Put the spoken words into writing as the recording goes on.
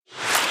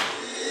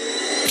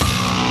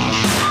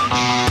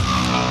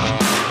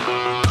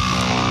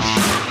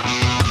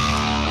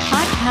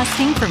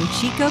Broadcasting from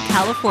Chico,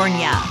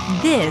 California,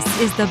 this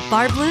is the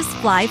Barbless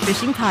Fly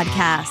Fishing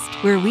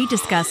Podcast, where we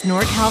discuss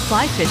NorCal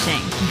fly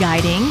fishing,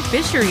 guiding,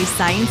 fisheries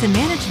science and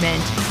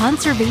management,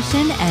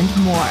 conservation,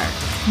 and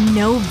more.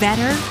 Know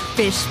better,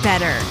 fish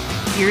better.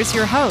 Here's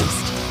your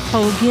host,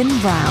 Hogan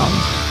Brown.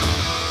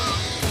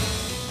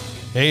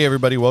 Hey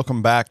everybody,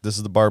 welcome back. This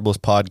is the Barbless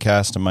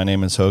Podcast, and my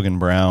name is Hogan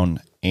Brown,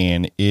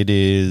 and it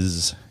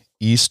is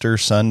Easter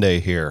Sunday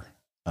here.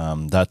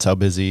 That's how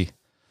busy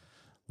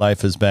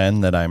life has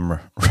been that I'm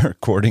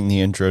recording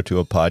the intro to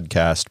a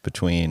podcast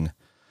between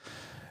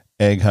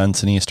egg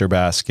hunts and Easter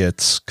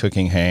baskets,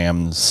 cooking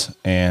hams,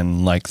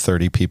 and like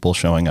 30 people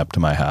showing up to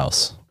my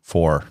house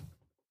for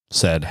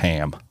said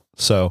ham.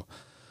 So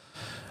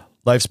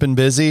life's been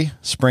busy.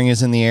 Spring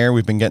is in the air.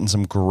 We've been getting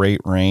some great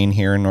rain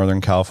here in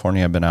Northern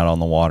California. I've been out on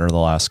the water the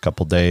last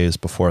couple days.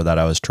 Before that,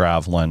 I was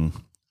traveling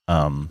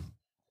out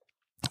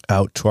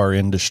to our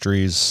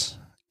industry's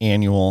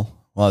annual.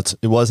 Well,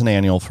 it wasn't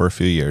annual for a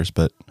few years,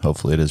 but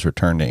hopefully it has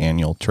returned to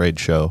annual trade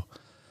show,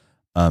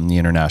 the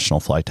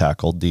International Fly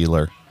Tackle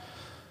Dealer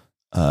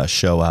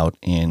show out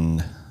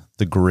in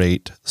the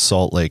great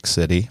Salt Lake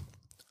City.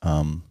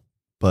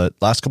 But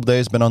last couple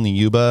days, been on the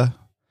Yuba,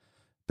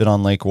 been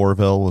on Lake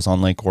Orville, was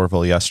on Lake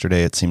Orville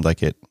yesterday. It seemed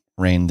like it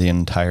rained the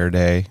entire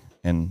day,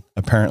 and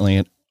apparently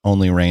it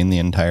only rained the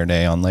entire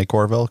day on Lake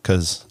Orville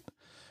because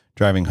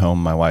driving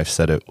home, my wife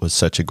said it was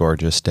such a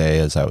gorgeous day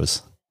as I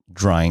was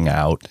drying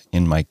out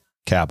in my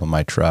cab of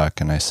my truck,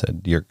 and I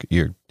said,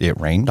 it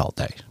rained all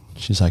day.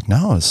 She's like,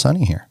 no, it's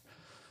sunny here.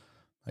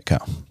 Like,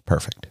 oh,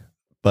 perfect.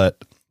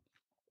 But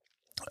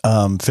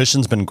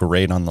fishing's been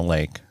great on the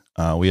lake.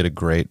 We had a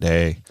great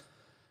day,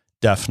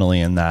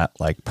 definitely in that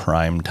like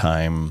prime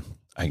time,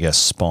 I guess,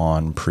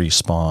 spawn,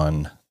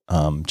 pre-spawn,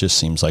 just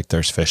seems like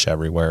there's fish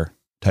everywhere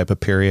type of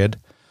period.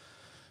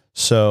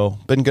 So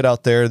been good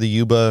out there. The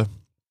Yuba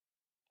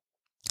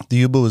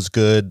was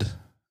good.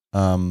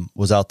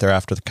 Was out there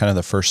after kind of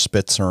the first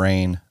spits of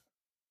rain,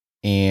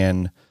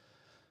 and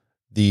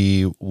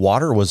the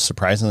water was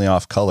surprisingly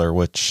off color,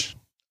 which,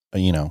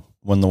 you know,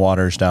 when the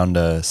water's down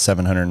to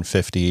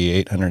 750,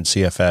 800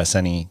 CFS,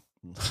 any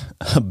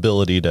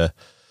ability to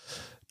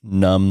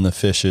numb the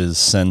fish's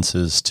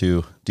senses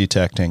to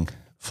detecting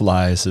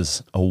flies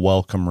is a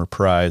welcome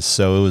reprise.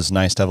 So it was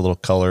nice to have a little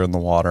color in the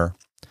water.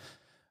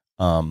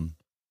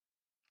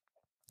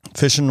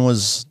 Fishing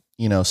was,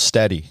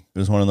 steady. It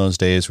was one of those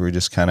days where we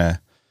just kind of,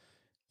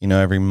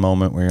 every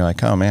moment where you're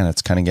like, oh man,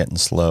 it's kind of getting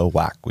slow,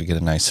 whack, we get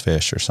a nice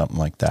fish or something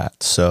like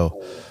that.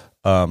 So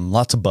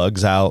lots of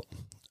bugs out,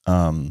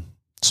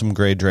 some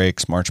gray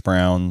drakes, March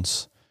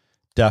browns,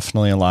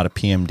 definitely a lot of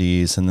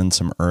PMDs, and then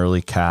some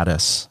early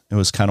caddis. It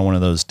was kind of one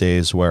of those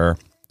days where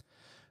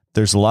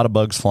there's a lot of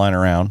bugs flying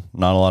around,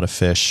 not a lot of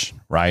fish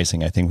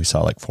rising. I think we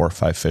saw like 4 or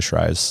 5 fish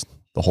rise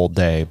the whole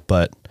day,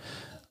 but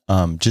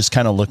just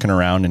kind of looking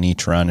around in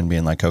each run and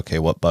being like, okay,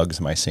 what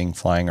bugs am I seeing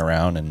flying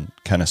around, and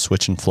kind of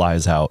switching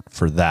flies out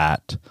for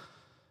that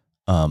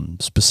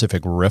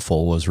specific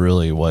riffle was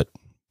really what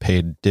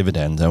paid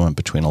dividends. I went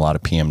between a lot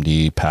of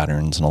PMD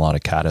patterns and a lot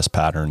of caddis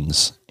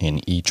patterns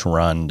in each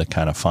run to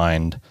kind of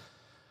find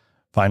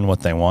what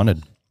they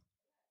wanted.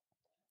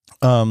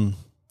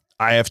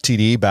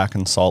 IFTD back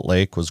in Salt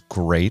Lake was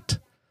great.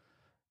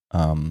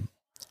 I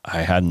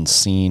hadn't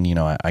seen,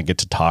 I get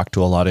to talk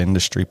to a lot of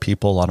industry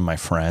people, a lot of my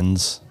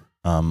friends.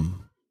 I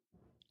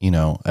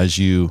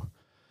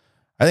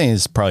think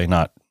it's probably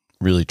not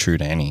really true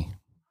to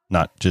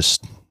not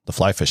just the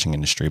fly fishing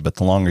industry, but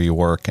the longer you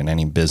work in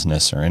any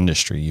business or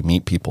industry, you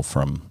meet people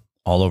from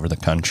all over the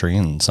country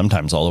and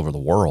sometimes all over the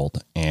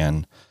world.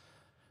 And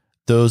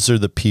those are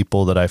the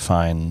people that I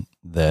find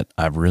that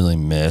I've really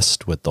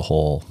missed with the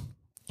whole,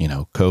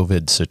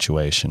 COVID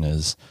situation.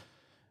 Is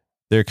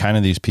they're kind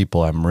of these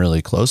people I'm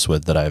really close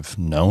with that I've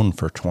known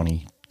for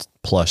 20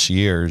 plus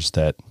years,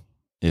 that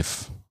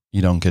if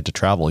you don't get to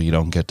travel, you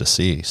don't get to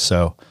see.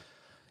 So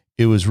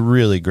it was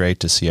really great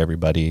to see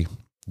everybody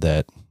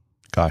that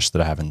I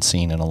haven't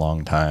seen in a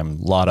long time.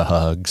 A lot of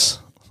hugs,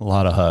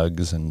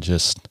 and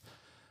just,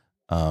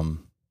 I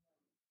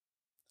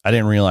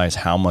didn't realize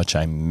how much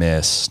I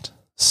missed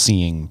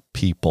seeing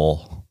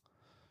people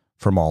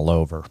from all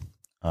over.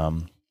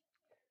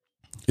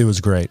 It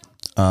was great.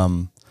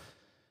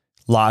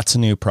 Lots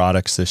of new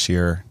products this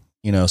year.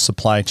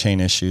 Supply chain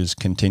issues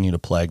continue to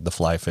plague the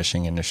fly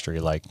fishing industry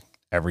like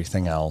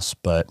everything else,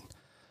 but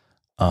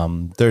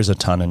there's a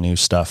ton of new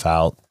stuff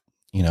out,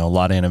 a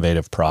lot of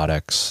innovative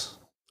products,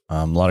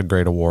 a lot of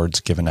great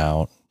awards given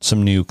out,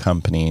 some new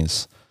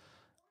companies,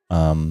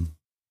 and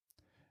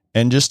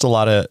just a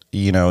lot of,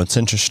 it's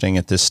interesting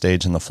at this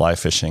stage in the fly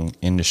fishing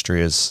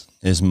industry,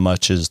 as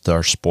much as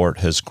our sport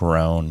has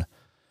grown.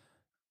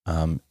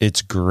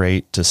 It's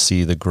great to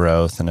see the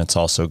growth, and it's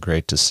also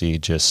great to see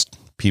just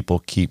people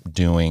keep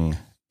doing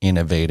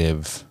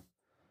innovative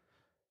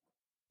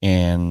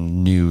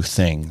and new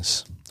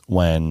things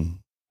when,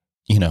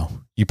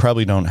 you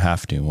probably don't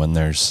have to, when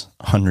there's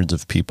hundreds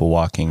of people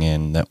walking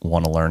in that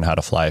want to learn how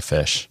to fly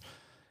fish.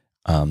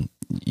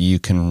 You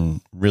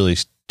can really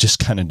just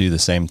kind of do the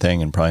same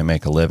thing and probably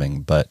make a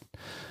living. But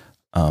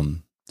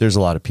there's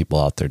a lot of people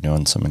out there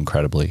doing some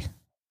incredibly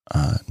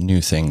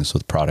new things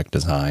with product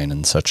design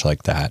and such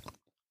like that.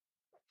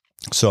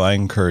 So I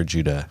encourage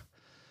you to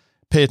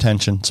pay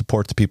attention,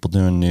 support the people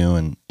doing new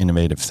and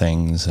innovative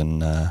things,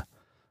 and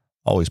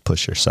always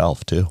push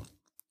yourself too.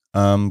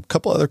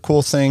 Couple other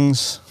cool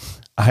things.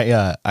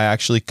 I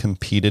actually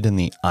competed in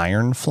the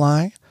iron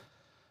fly.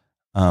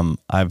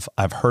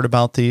 I've heard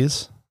about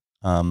these,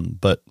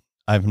 but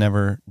I've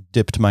never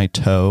dipped my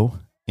toe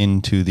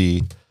into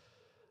the,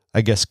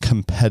 I guess,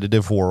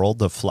 competitive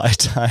world of fly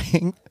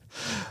tying.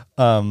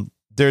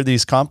 There are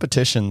these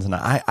competitions, and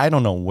I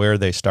don't know where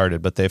they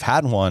started, but they've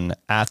had one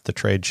at the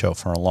trade show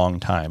for a long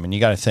time. And you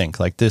got to think,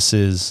 like, this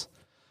is,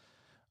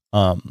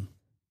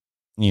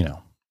 you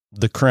know,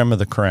 the creme of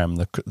the creme,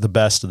 the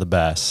best of the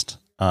best.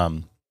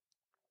 And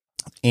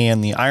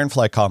the iron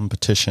fly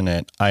competition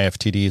at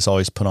IFTD is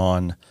always put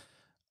on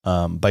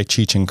by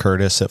Cheech and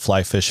Curtis at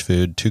Fly Fish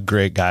Food. Two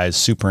great guys,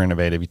 super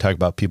innovative. You talk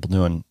about people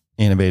doing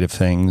innovative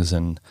things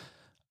and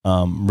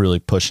really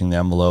pushing the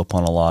envelope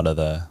on a lot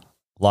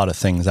of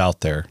things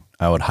out there.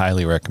 I would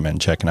highly recommend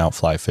checking out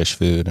Fly Fish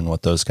Food and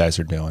what those guys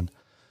are doing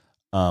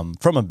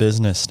from a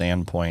business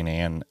standpoint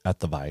and at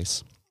the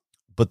Vice.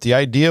 But the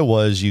idea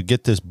was you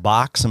get this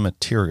box of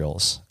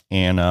materials,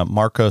 and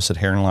Marcos at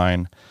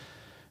Hairline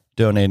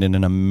donated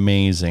an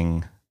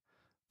amazing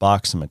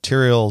box of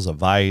materials, a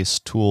vise,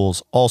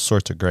 tools, all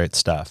sorts of great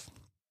stuff.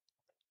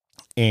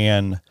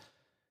 And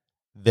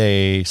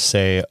they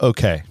say,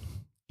 okay,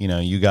 you know,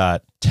 you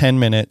got 10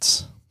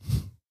 minutes,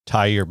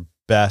 tie your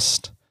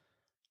best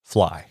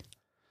fly.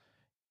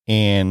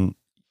 And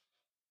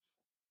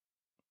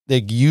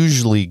they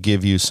usually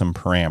give you some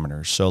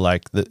parameters. So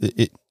like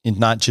it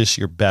not just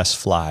your best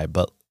fly,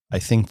 but I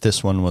think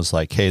this one was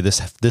like, hey,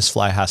 this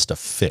fly has to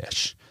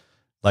fish.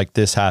 Like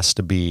this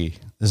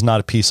is not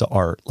a piece of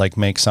art. Like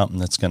make something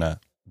that's going to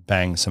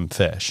bang some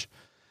fish.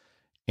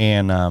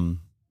 And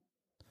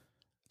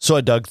so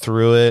I dug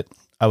through it.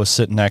 I was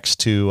sitting next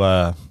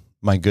to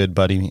my good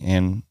buddy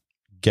and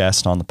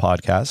guest on the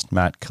podcast,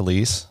 Matt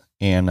Calise.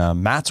 And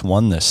Matt's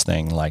won this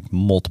thing like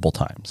multiple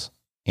times.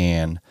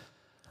 And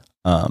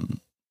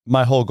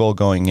my whole goal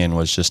going in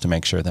was just to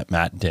make sure that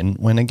Matt didn't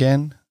win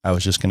again. I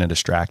was just going to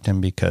distract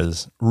him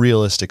because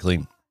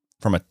realistically,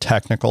 from a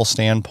technical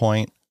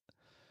standpoint,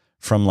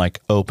 from like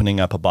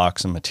opening up a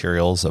box of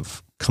materials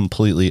of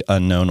completely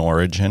unknown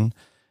origin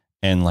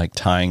and like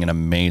tying an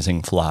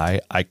amazing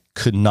fly, I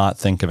could not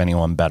think of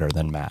anyone better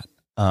than Matt.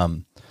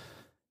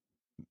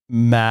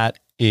 Matt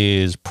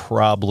is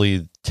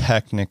probably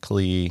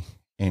technically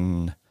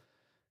in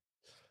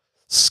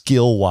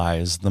skill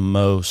wise the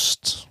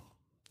most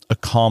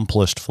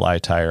accomplished fly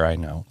tyer I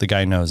know. The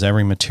guy knows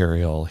every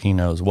material. He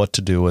knows what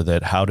to do with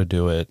it, how to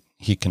do it.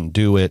 He can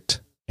do it,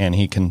 and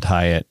he can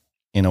tie it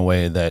in a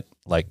way that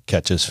like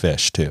catches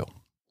fish too.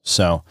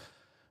 So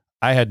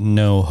I had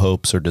no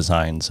hopes or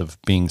designs of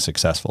being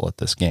successful at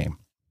this game.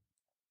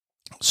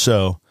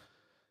 So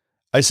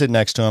I sit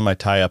next to him. I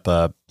tie up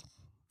a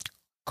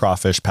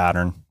crawfish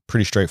pattern,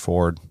 pretty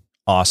straightforward,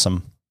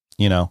 awesome,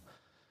 you know,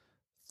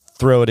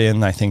 throw it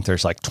in. I think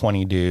there's like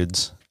 20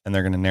 dudes and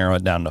they're going to narrow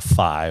it down to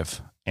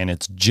 5. And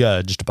it's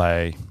judged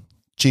by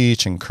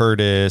Cheech and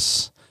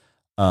Curtis,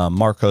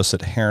 Marcos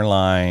at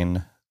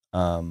Hairline,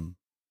 a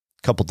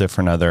couple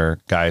different other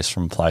guys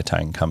from fly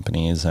tying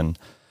companies. And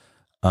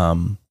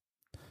lo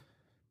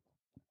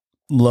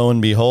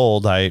and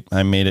behold, I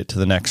made it to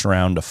the next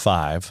round of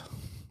 5.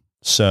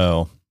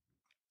 So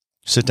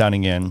sit down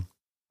again,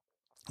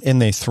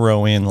 and they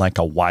throw in like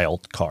a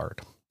wild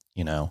card,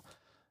 you know,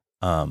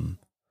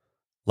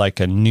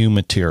 like a new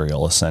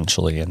material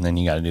essentially. And then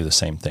you got to do the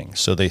same thing.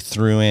 So they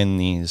threw in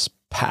these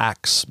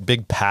packs,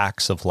 big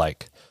packs of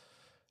like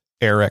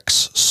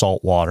Eric's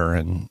saltwater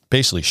and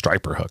basically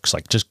striper hooks,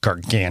 like just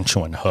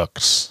gargantuan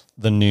hooks.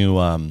 The new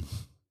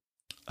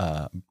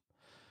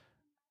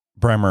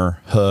Bremer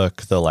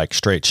hook, the like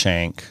straight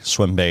shank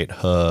swim bait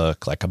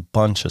hook, like a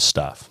bunch of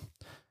stuff.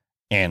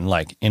 And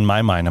like in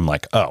my mind, I'm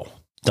like, oh,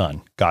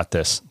 done. Got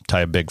this. Tie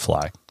a big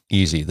fly.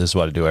 Easy. This is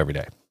what I do every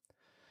day.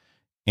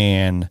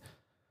 And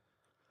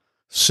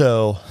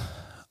so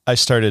I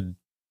started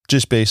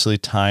just basically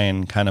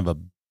tying kind of a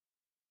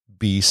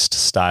beast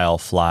style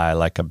fly,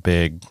 like a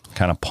big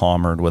kind of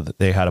palmered with,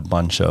 they had a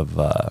bunch of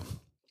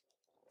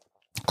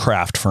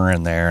craft fur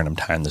in there, and I'm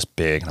tying this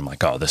big, and I'm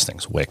like, oh, this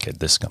thing's wicked.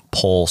 This is going to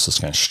pulse. It's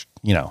going to,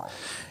 you know,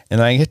 and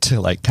then I get to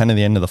like kind of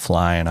the end of the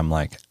fly, and I'm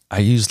like, I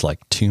used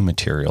like 2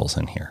 materials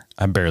in here.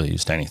 I barely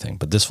used anything,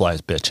 but this fly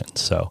is bitching.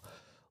 So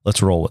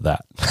let's roll with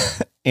that.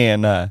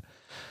 And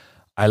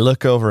I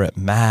look over at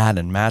Matt,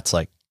 and Matt's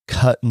like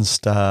cutting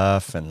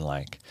stuff and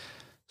like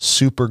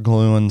super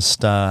gluing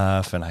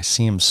stuff. And I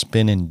see him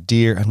spinning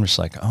deer. I'm just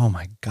like, oh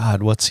my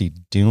God, what's he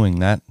doing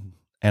that?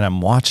 And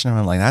I'm watching him.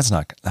 I'm like, that's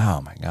not,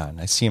 oh my God.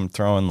 And I see him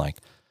throwing like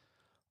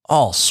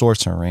all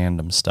sorts of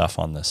random stuff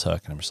on this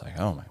hook. And I'm just like,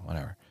 oh my,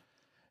 whatever.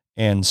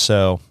 And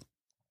so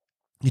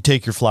you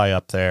take your fly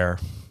up there,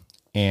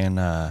 and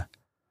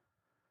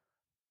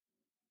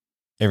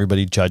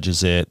everybody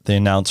judges it. They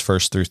announce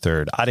first through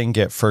third. I didn't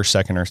get first,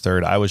 second, or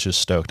third. I was just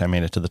stoked. I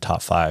made it to the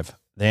top 5.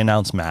 they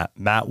announce Matt.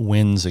 Matt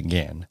wins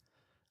again.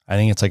 I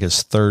think it's like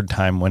his third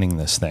time winning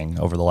this thing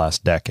over the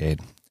last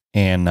decade.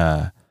 And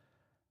I'm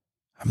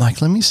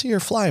like, let me see your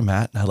fly,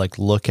 Matt. And I like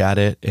look at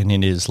it, and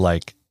it is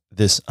like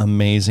this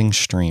amazing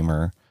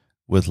streamer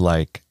with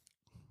like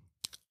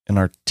an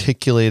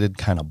articulated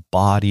kind of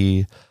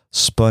body,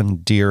 spun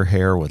deer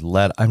hair with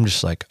lead. I'm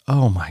just like,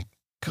 oh my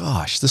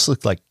gosh, this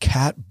looked like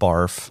cat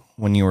barf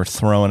when you were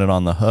throwing it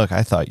on the hook.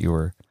 I thought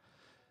you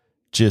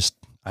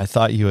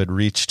had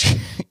reached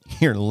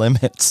your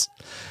limits.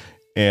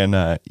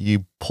 And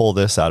you pull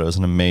this out. It was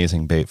an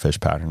amazing bait fish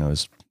pattern.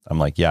 I'm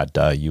like, yeah,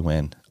 duh, you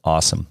win.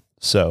 Awesome.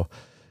 So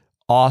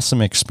awesome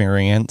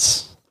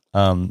experience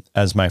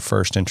as my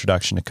first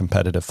introduction to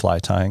competitive fly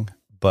tying.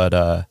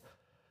 But,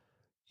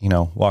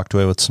 walked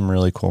away with some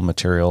really cool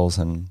materials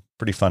and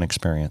pretty fun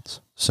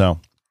experience.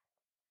 So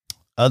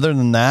other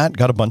than that,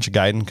 got a bunch of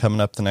guiding coming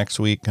up the next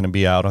week. Going to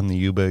be out on the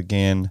Yuba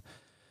again.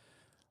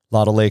 A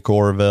lot of Lake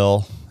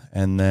Oroville.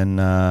 And then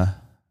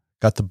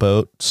got the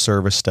boat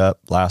serviced up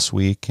last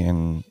week,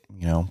 and,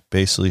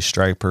 basically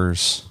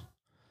stripers,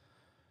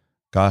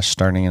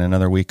 starting in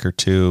another week or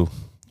two,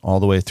 all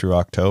the way through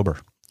October.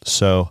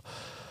 So,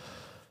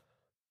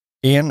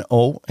 and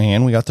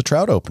we got the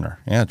trout opener.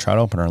 Yeah, trout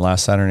opener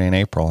last Saturday in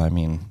April. I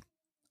mean,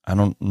 I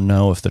don't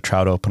know if the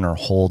trout opener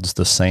holds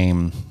the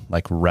same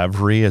like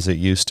reverie as it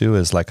used to,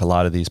 as like a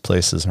lot of these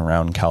places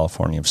around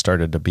California have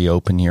started to be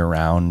open year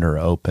round, or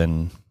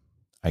open,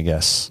 I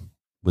guess,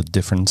 with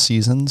different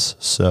seasons.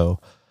 So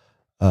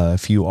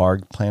if you are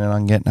planning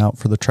on getting out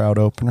for the trout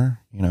opener,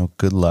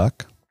 good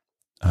luck.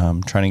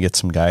 Trying to get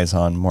some guys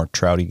on, more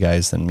trouty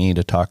guys than me,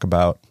 to talk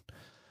about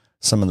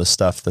some of the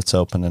stuff that's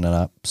opening it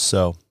up.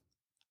 So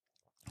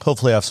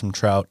hopefully I have some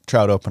trout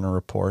opener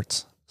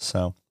reports.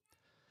 So,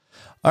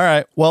 all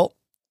right. Well,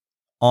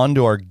 on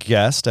to our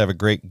guest. I have a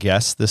great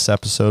guest this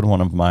episode.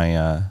 One of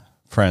my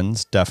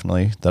friends,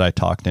 definitely, that I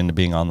talked into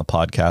being on the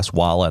podcast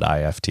while at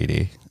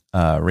IFTD,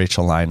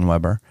 Rachel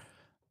Leinweber.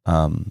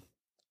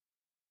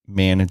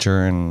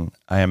 Manager, and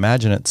I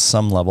imagine at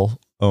some level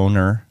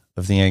owner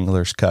of the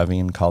Anglers Covey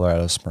in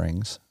Colorado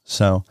Springs.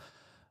 So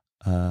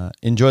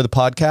enjoy the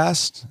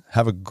podcast,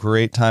 have a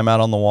great time out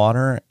on the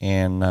water,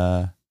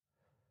 and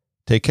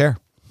take care.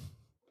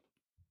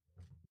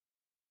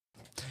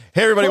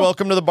 Hey everybody,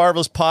 welcome to the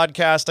Barbless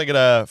Podcast. I got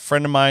a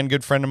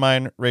good friend of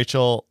mine,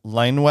 Rachel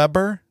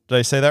Leinweber. Did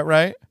I say that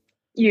right?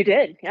 You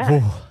did, yeah.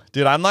 Ooh,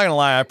 dude, I'm not gonna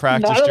lie, I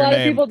practiced your name. Not a lot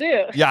of people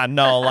do. Yeah,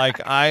 no,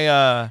 like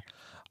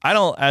I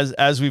don't,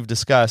 as we've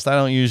discussed, I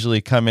don't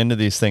usually come into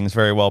these things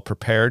very well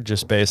prepared,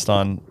 just based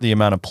on the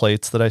amount of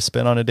plates that I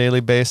spin on a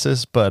daily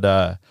basis. But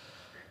I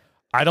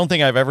don't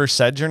think I've ever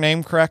said your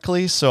name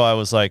correctly. So I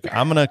was like,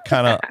 I'm going to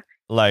kind of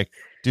like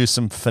do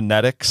some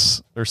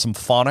phonetics or some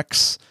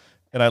phonics.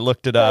 And I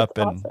looked it up,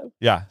 and awesome.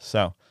 Yeah.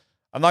 So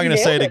I'm not going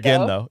to say it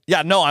again though.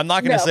 Yeah, no, I'm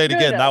not going to say it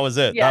again. No. That was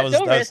it. Yeah, that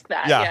was risk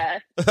that. Yeah.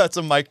 That's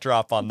a mic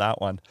drop on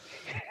that one.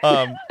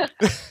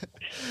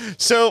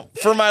 So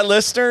for my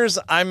listeners,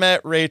 I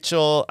met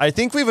Rachel. I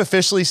think we've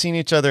officially seen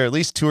each other at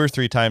least 2 or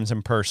 3 times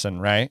in person,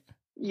 right?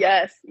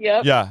 Yes.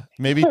 Yep. Yeah.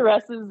 Maybe the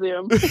rest is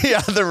Zoom.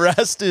 Yeah. The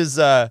rest is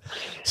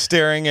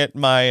staring at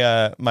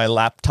my my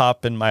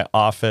laptop in my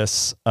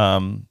office,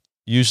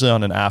 usually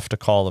on an after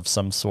call of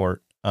some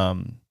sort.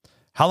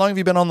 How long have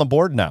you been on the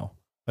board now?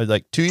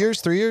 Like 2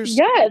 years, 3 years?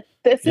 Yeah.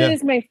 This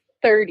is my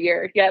 3rd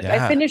year. Yep.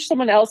 Yeah. I finished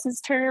someone else's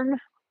term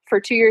for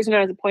 2 years when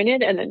I was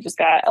appointed, and then just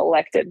got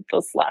elected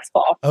this last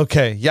fall.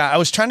 Okay. Yeah. I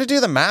was trying to do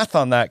the math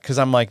on that, because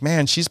I'm like,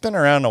 man, she's been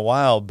around a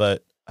while,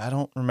 but I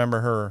don't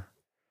remember her.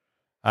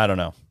 I don't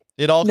know.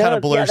 It all kind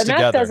of blurs the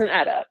together. math doesn't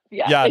add up.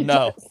 Yeah. Yeah.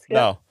 No.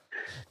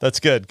 That's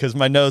good, because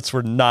my notes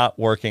were not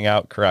working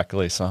out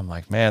correctly. So I'm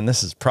like, man,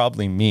 this is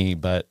probably me,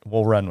 but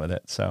we'll run with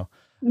it. So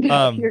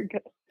you're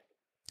good.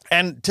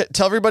 And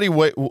tell everybody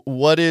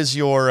what is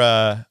your,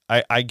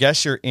 I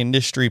guess, your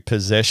industry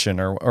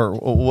position, or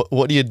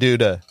what do you do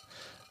to,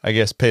 I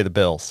guess, pay the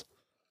bills?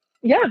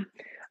 Yeah.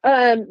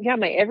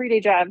 My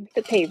everyday job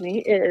that pays me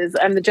is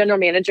I'm the general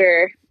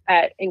manager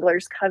at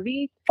Anglers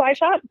Covey Fly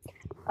Shop.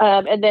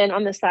 And then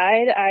on the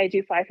side, I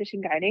do fly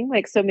fishing guiding,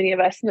 like so many of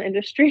us in the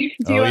industry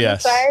do on the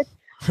side.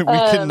 We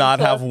could not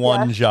have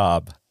one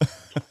job.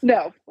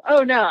 No.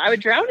 Oh, no. I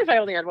would drown if I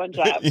only had one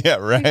job. Yeah,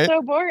 right. It's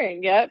so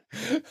boring. Yep.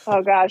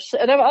 Oh, gosh.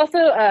 And I'm also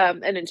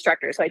an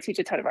instructor, so I teach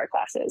a ton of our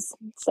classes.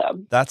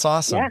 So that's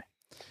awesome.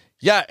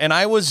 Yeah. And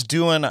I was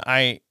doing,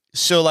 I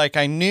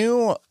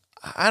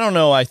don't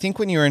know. I think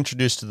when you were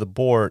introduced to the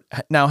board,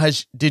 now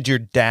did your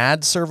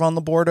dad serve on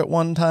the board at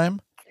one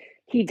time?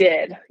 He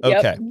did.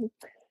 Okay. Yep.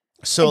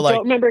 So I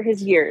don't remember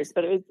his years,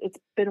 but it's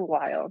been a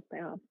while.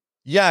 Yeah.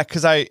 Yeah,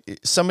 because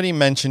somebody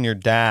mentioned your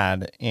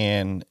dad,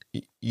 and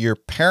your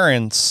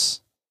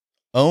parents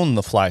own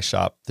the fly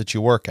shop that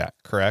you work at,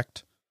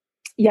 correct?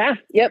 Yeah.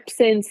 Yep.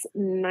 Since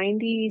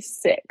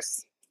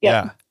 96.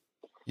 Yep.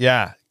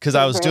 Yeah. Because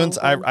I was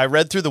I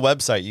read through the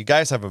website. You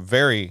guys have a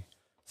very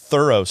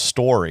thorough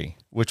story,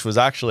 which was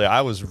actually,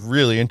 I was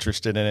really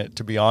interested in it,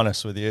 to be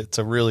honest with you. It's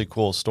a really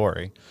cool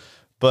story.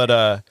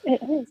 But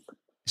it is.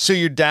 So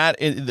your dad,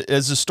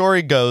 as the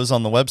story goes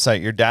on the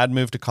website, your dad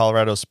moved to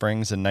Colorado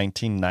Springs in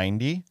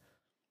 1990.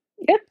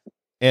 Yep.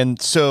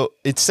 And so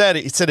it said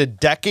a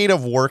decade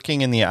of working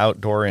in the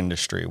outdoor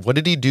industry. What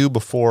did he do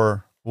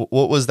before?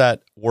 What was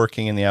that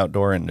working in the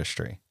outdoor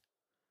industry?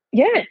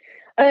 Yeah.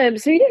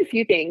 So he did a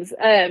few things.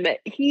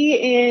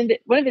 He and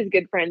one of his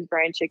good friends,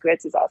 Brian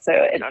Chickowitz, is also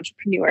an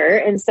entrepreneur.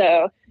 And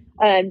so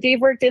Dave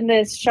worked in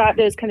this shop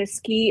that was kind of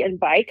ski and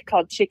bike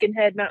called Chicken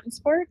Head Mountain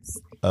Sports,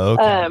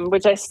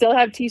 which I still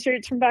have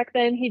t-shirts from back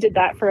then. He did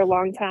that for a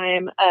long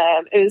time.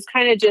 It was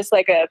kind of just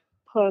like a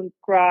punk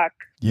rock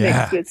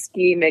mixed with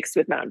ski, mixed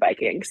with mountain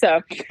biking.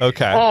 So,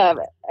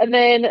 and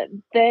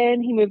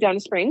then he moved down to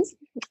Springs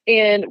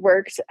and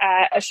worked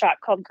at a shop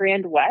called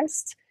Grand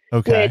West,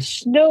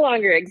 which no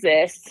longer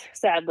exists,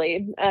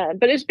 sadly.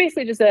 But it's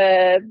basically just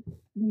a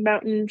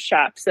mountain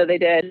shop. So they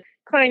did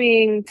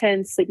climbing,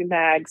 tents, sleeping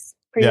bags,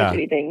 pretty much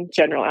anything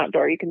general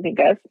outdoor you can think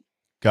of.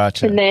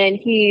 Gotcha. And then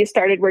he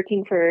started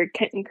working for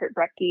Kent and Kurt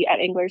Brecky at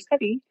Angler's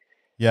Covey.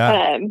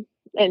 Yeah.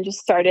 And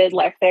just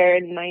left there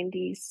in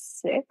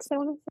 96, I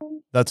want to say.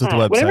 That's what the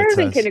website whenever I was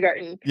says. in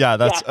kindergarten. Yeah,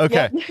 that's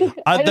okay. Yep.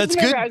 That's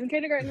good. I was in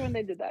kindergarten when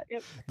they did that.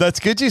 Yep. That's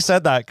good you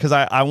said that, because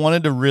I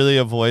wanted to really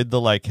avoid the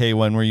like, hey,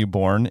 when were you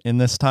born in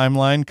this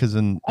timeline? Because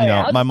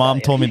my mom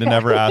told me to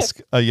never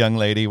ask a young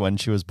lady when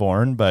she was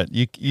born, but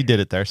you did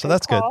it there, so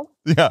that's good.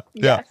 Yeah.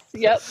 Yes,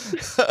 yeah. Yep.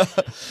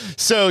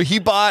 So he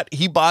bought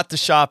the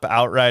shop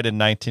outright in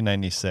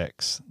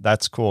 1996.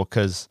 That's cool,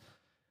 because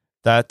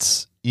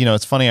that's,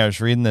 it's funny. I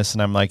was reading this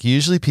and I'm like,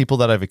 usually people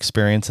that I've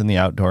experienced in the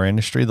outdoor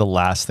industry, the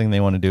last thing they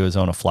want to do is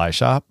own a fly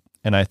shop.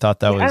 And I thought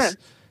that was,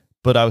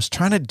 but I was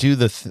trying to do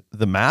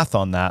the math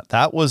on that.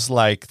 That was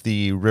like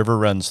the river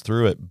runs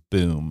through it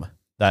boom,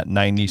 that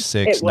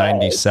 96,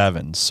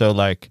 97. So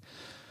like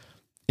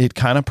it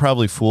kind of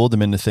probably fooled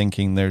him into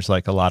thinking there's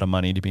like a lot of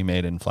money to be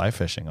made in fly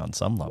fishing on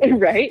some level.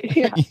 Right.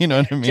 Yeah. You know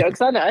what I mean? Joke's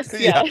on us.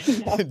 Yeah.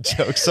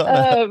 Joke's on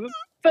us.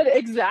 But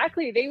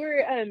exactly, they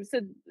were, so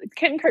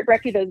Kent and Kurt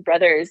Brecky, those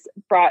brothers,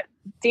 brought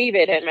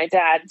David and my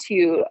dad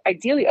to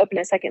ideally open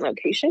a second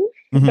location.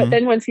 Mm-hmm. But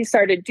then once he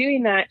started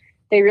doing that,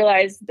 they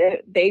realized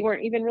that they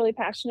weren't even really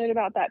passionate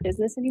about that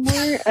business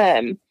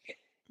anymore.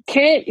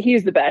 Kent, he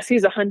was the best. He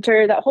was a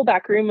hunter. That whole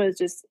back room was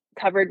just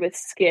covered with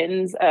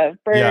skins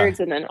of birds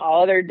and then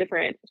all other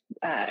different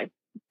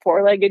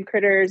four-legged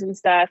critters and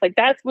stuff. Like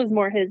that was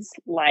more his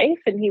life.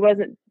 And he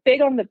wasn't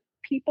big on the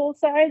people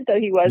side, though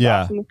he was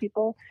awesome with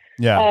people.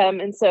 Yeah.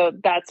 And so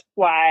that's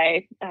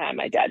why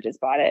my dad just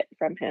bought it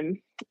from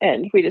him,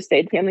 and we just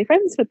stayed family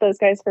friends with those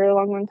guys for a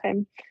long, long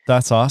time.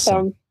 That's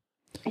awesome.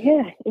 So,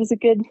 yeah, it was a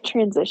good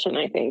transition,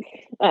 I think.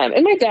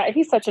 And my dad,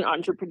 he's such an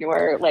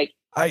entrepreneur.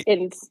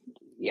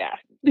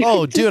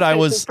 Oh, dude, I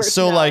was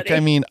so like, I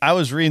mean, I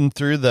was reading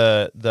through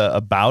the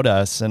about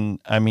us, and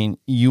I mean,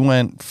 you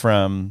went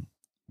from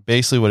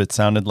basically what it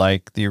sounded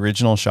like the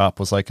original shop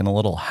was like in a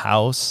little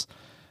house.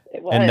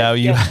 And now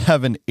you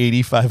have an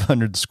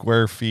 8,500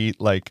 square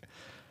feet. Like,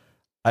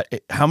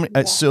 how many?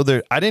 Yeah. So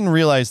there, I didn't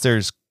realize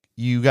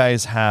you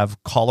guys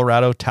have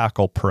Colorado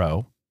Tackle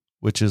Pro,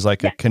 which is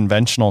like a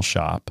conventional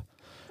shop.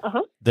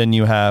 Uh-huh. Then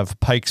you have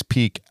Pikes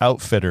Peak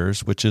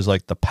Outfitters, which is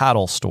like the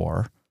paddle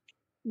store.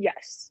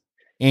 Yes.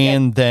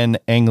 And then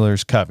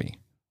Angler's Covey.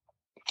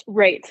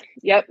 Right.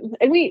 Yep.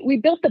 And we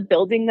built the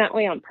building that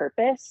way on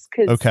purpose.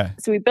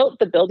 So we built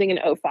the building in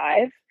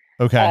 2005.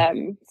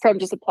 From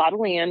just a plot of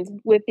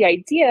land with the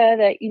idea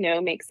that,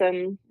 make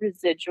some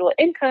residual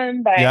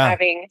income by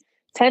having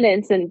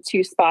tenants in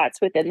two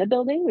spots within the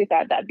building. We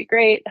thought that'd be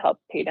great, help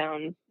pay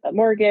down a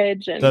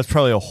mortgage. And that's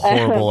probably a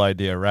horrible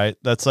idea, right?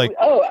 That's like,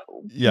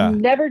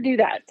 never do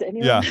that to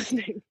anyone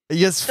listening.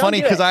 It's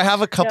funny because I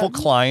have a couple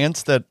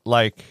clients that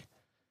like,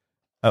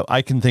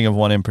 I can think of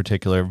one in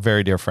particular, a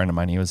very dear friend of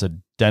mine. He was a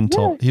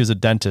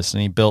dentist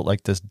and he built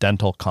like this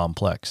dental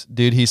complex.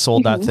 Dude, he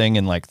sold that thing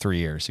in like 3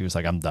 years. He was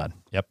like, I'm done.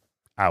 Yep.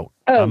 Out.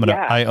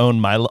 I own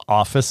my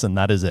office and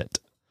that is it.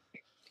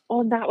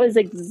 Well, that was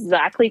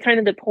exactly kind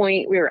of the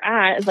point we were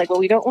at. It's like, well,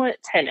 we don't want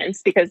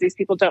tenants because these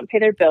people don't pay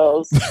their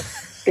bills.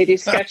 They do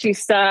sketchy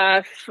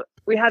stuff.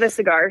 We had a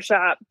cigar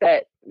shop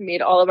that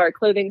made all of our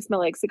clothing smell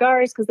like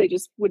cigars because they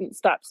just wouldn't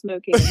stop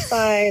smoking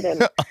inside.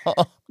 And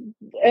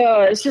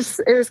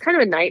it was kind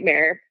of a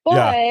nightmare,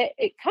 but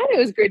it kind of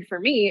was good for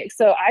me.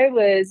 So I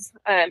was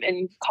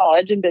in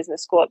college and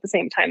business school at the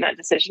same time that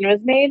decision was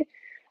made.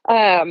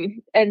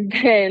 And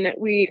then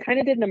we kind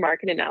of did the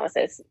market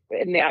analysis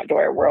in the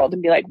outdoor world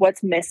and be like,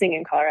 what's missing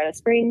in Colorado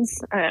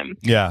Springs?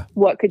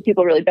 What could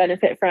people really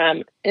benefit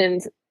from?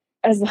 And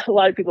as a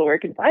lot of people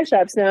work in fly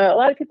shops know, a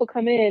lot of people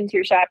come into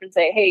your shop and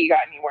say, hey, you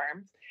got any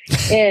worms?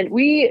 And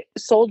we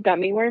sold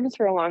gummy worms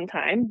for a long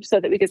time so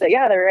that we could say,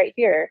 yeah, they're right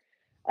here.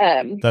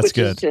 That's which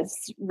good. Is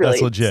just really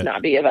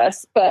snobby of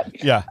us. But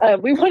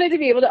we wanted to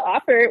be able to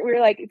offer, we were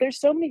like, there's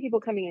so many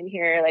people coming in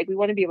here. Like we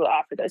want to be able to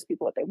offer those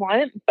people what they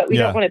want, but we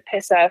don't want to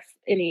piss off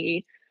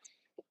any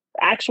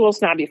actual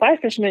snobby fly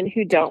fishermen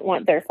who don't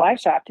want their fly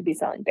shop to be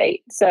selling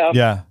bait. So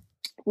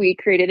we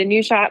created a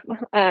new shop,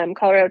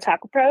 Colorado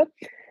Tackle Pro.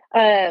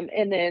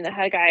 And then I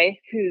had a guy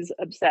who's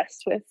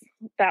obsessed with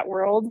that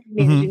world,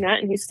 managing that,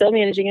 and he's still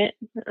managing it.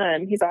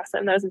 He's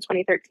awesome. That was in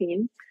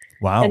 2013.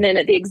 Wow. And then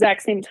at the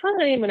exact same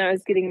time, when I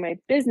was getting my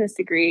business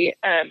degree,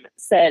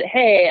 said,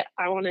 hey,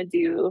 I want to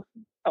do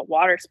a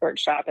water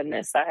sports shop in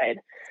this side.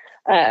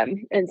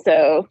 And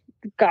so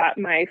got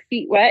my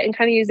feet wet and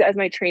kind of used it as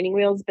my training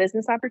wheels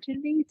business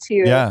opportunity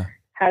to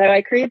how do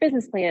I create a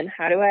business plan?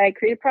 How do I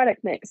create a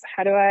product mix?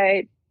 How do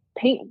I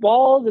paint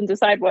walls and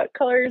decide what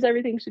colors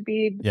everything should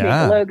be, make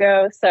a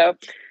logo? So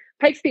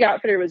Pikes Peak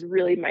Outfitter was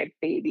really my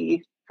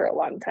baby for a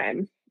long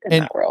time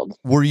in that world.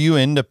 Were you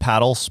into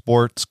paddle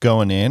sports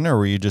going in, or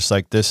were you just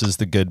like, this is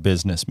the good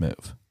business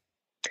move?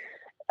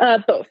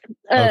 Both.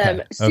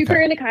 Super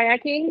into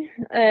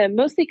kayaking,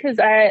 mostly because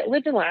I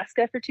lived in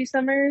Alaska for 2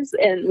 summers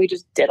and we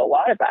just did a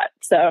lot of that.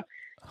 So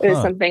it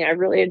was something I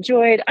really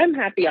enjoyed. I'm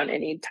happy on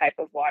any type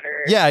of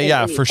water.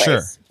 Yeah, for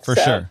sure. For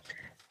sure.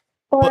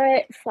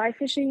 But fly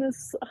fishing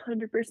is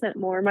 100%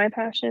 more my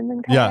passion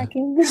than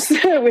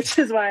kayaking, which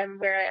is why I'm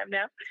where I am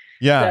now.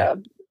 Yeah.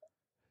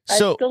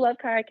 So I still love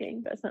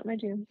kayaking, but it's not my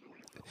jam.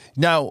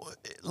 Now,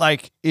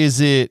 like, is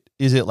it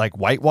like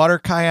whitewater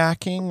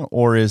kayaking,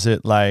 or is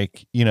it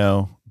like,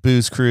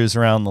 booze cruise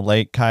around the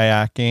lake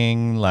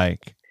kayaking?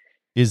 Like,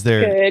 is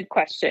there? Good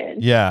question.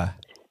 Yeah.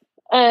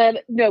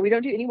 No, we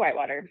don't do any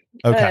whitewater.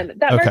 That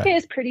market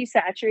is pretty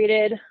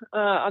saturated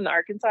on the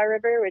Arkansas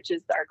River, which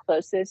is our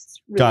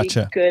closest really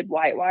good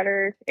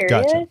whitewater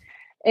area.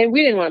 And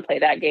we didn't want to play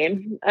that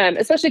game,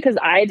 especially because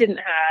I didn't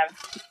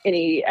have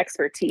any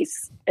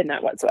expertise in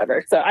that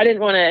whatsoever. So I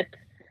didn't want to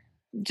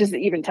just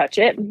even touch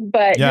it.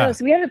 But no,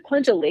 so we have a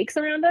bunch of lakes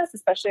around us,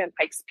 especially on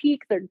Pikes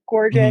Peak. They're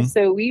gorgeous. Mm-hmm.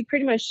 So we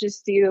pretty much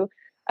just do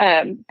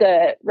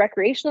the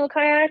recreational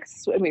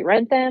kayaks when we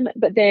rent them,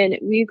 but then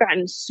we've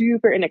gotten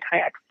super into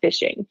kayak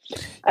fishing,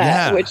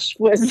 which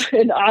was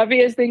an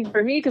obvious thing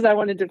for me because I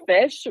wanted to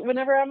fish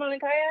whenever I'm on a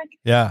kayak.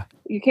 Yeah.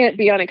 You can't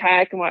be on a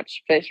kayak and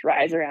watch fish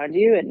rise around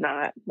you and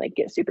not like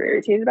get super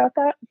irritated about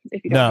that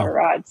if you don't have a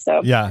rod.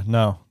 So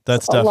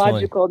that's a definitely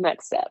logical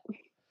next step.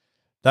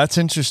 That's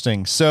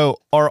interesting. So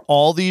are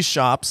all these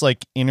shops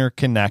like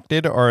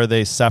interconnected, or are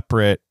they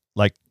separate,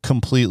 like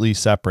completely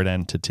separate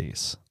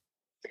entities?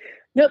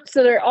 Nope.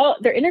 So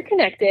they're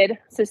interconnected.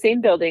 So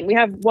same building. We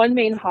have one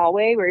main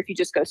hallway where if you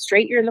just go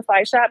straight, you're in the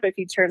fly shop. If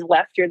you turn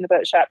left, you're in the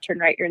boat shop. Turn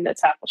right, you're in the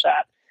tackle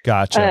shop.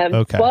 Gotcha.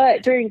 Okay.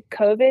 But during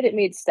COVID, it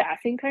made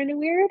staffing kind of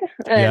weird.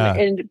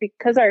 And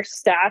because our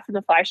staff in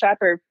the fly shop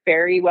are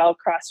very well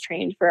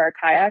cross-trained for our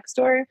kayak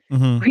store,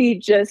 we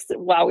just,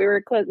 while we were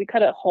closed, we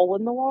cut a hole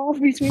in the wall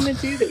between the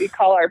two that we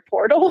call our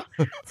portal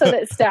so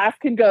that staff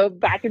can go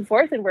back and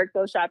forth and work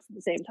both shops at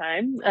the same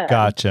time.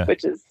 Gotcha.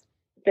 Which has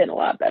been a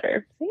lot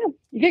better. So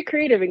you get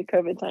creative in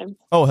COVID time.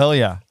 Oh, hell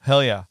yeah.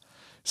 Hell yeah.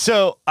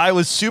 So I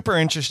was super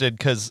interested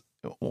because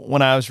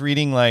when I was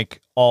reading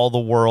like all the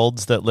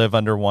worlds that live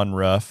under one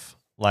roof,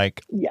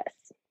 like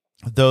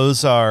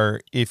those are,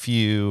 if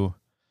you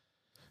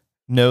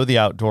know the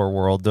outdoor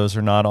world, those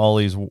are not all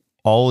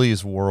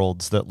these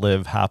worlds that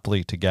live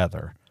happily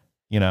together,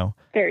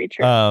 Very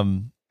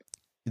true.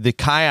 The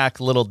kayak,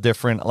 a little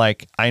different.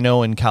 Like I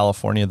know in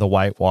California, the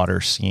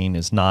whitewater scene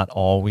is not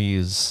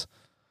always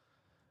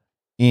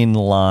in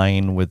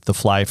line with the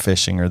fly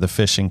fishing or the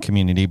fishing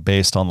community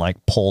based on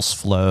like pulse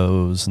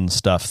flows and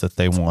stuff that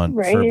they want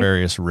for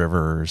various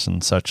rivers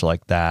and such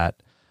like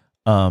that.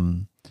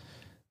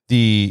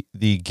 The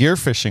gear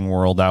fishing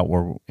world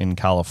out in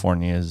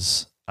California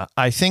is,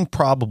 I think,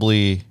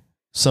 probably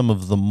some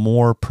of the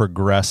more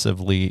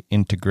progressively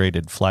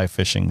integrated fly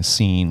fishing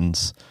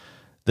scenes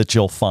that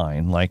you'll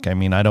find. Like, I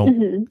mean,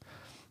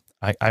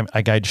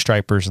 I guide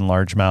stripers and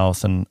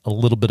largemouth and a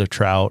little bit of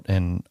trout,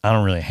 and I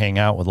don't really hang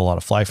out with a lot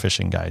of fly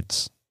fishing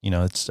guides. They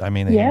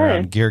hang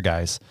around gear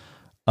guys.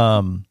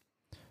 And,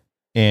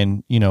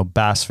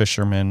 bass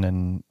fishermen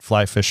and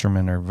fly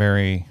fishermen are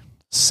very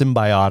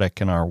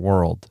symbiotic in our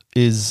world.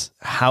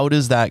 How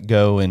does that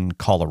go in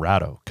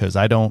Colorado? Because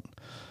I don't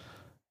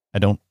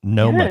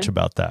know much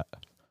about that.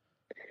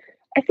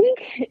 I think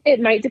it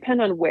might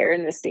depend on where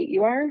in the state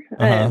you are.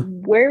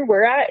 Where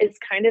we're at is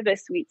kind of a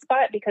sweet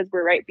spot because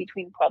we're right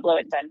between Pueblo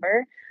and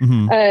Denver.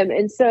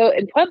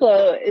 And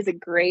Pueblo is a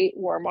great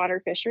warm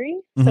water fishery.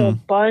 So a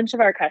bunch of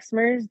our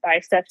customers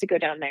buy stuff to go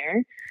down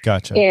there.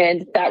 Gotcha.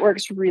 And that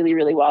works really,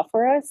 really well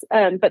for us.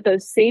 But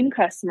those same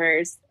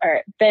customers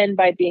are then,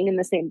 by being in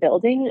the same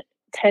building,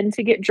 tend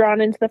to get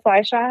drawn into the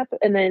fly shop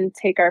and then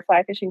take our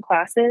fly fishing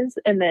classes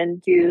and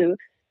then do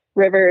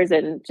rivers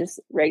and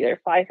just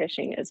regular fly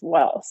fishing as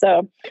well.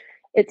 So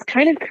it's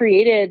kind of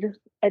created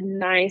a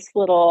nice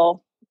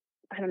little,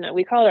 I don't know,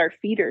 we call it our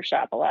feeder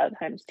shop a lot of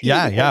times too.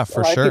 Yeah,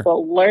 for sure.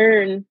 People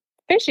learn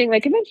fishing,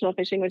 like conventional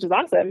fishing, which is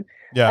awesome.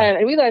 Yeah.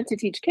 And we love to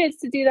teach kids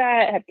to do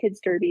that, have kids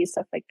derby,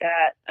 stuff like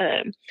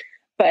that.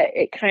 But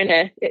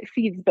it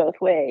feeds both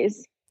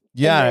ways.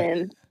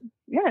 Yeah.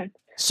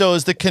 So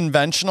is the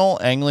conventional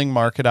angling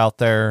market out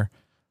there,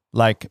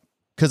 like,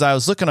 because I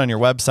was looking on your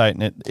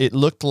website and it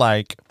looked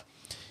like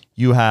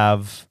you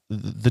have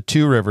the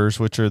two rivers,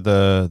 which are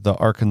the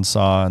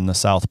Arkansas and the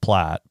South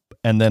Platte,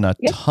 and then a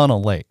ton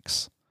of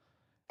lakes.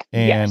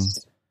 And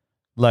yes.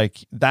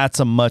 like, that's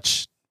a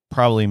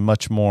probably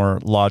much more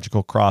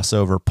logical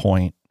crossover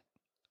point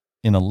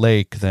in a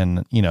lake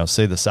than, you know,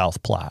 say the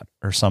South Platte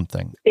or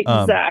something.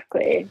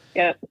 Exactly.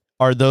 Yeah.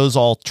 Are those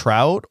all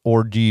trout,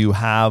 or do you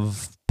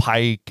have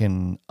pike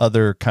and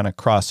other kind of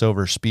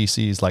crossover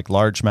species like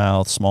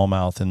largemouth,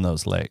 smallmouth in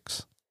those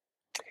lakes?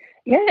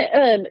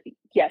 Yeah.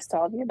 Yes, to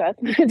all of the above,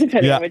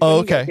 depending on which one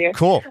you go to.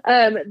 Cool.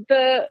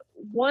 The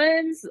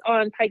ones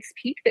on Pikes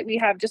Peak that we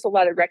have just a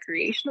lot of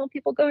recreational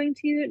people going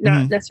to,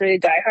 not necessarily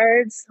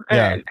diehards,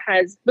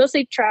 has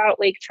mostly trout,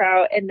 lake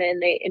trout, and then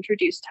they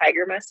introduced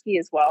tiger muskie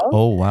as well.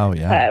 Oh, wow.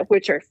 Yeah.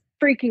 Which are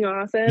freaking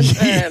awesome.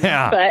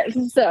 But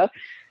so,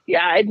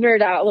 yeah, I'd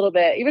nerd out a little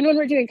bit. Even when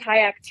we're doing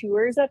kayak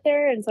tours up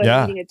there, and so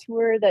I'm leading a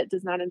tour that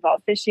does not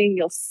involve fishing,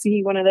 you'll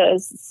see one of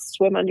those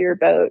swim under your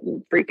boat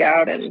and freak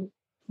out, and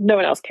no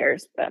one else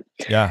cares. But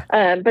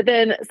but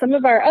then some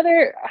of our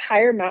other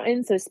higher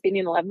mountains, so Spinney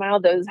and 11 Mile,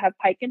 those have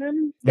pike in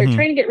them. They're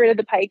trying to get rid of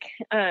the pike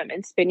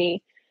and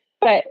Spinney.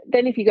 But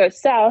then if you go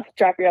south,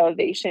 drop your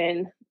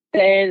elevation,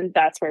 then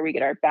that's where we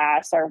get our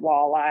bass, our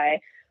walleye,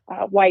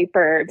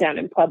 wiper down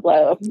in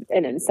Pueblo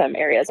and in some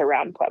areas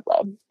around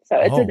Pueblo. So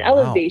it's an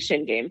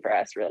elevation game for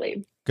us,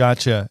 really.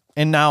 Gotcha.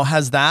 And now,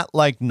 has that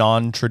like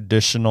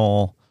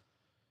non-traditional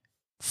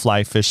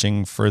fly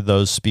fishing for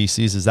those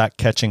species, is that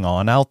catching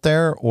on out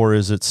there, or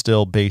is it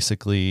still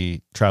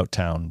basically Trout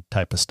Town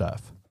type of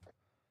stuff?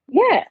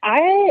 Yeah,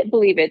 I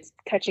believe it's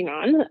catching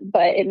on,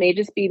 but it may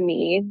just be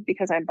me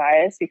because I'm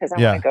biased because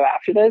I want to go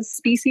after those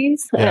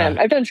species.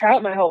 I've done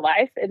trout my whole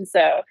life. And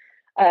so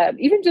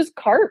even just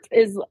carp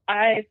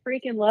I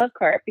freaking love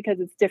carp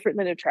because it's different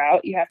than a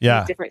trout. You have to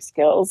use different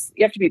skills.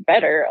 You have to be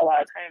better a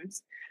lot of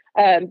times.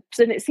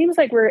 So it seems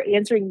like we're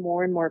answering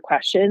more and more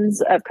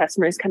questions of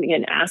customers coming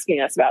in asking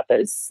us about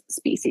those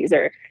species,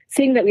 or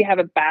seeing that we have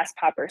a bass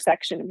popper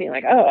section and being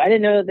like, oh, I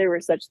didn't know there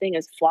was such thing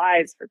as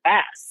flies for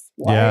bass.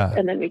 What? Yeah.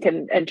 And then we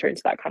can enter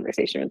into that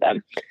conversation with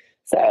them.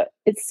 So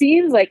it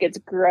seems like it's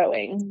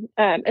growing,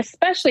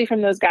 especially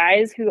from those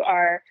guys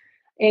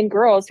and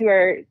girls who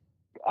are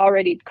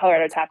already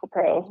Colorado Tackle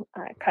Pro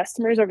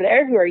customers over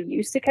there who are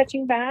used to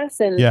catching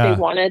bass, and they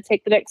want to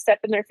take the next step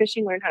in their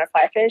fishing, learn how to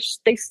fly fish.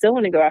 They still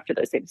want to go after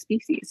those same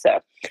species. So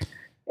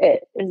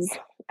it is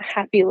a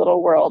happy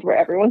little world where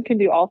everyone can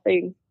do all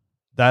things.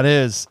 That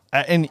is.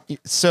 And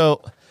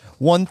so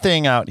one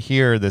thing out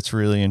here that's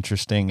really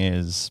interesting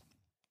is,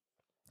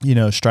 you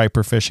know,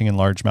 striper fishing and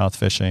largemouth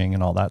fishing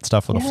and all that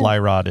stuff with a fly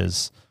rod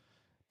is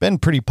been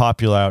pretty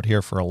popular out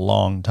here for a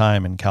long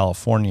time in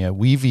California.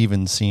 We've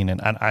even seen, and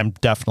I'm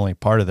definitely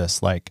part of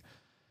this, like,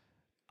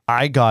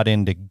 I got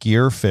into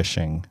gear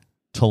fishing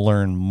to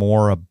learn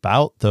more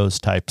about those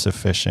types of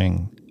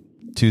fishing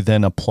to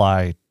then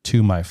apply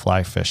to my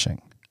fly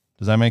fishing.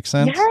 Does that make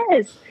sense?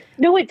 Yes.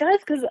 No, it does.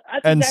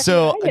 And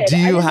so do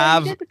you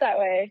have, it that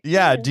way.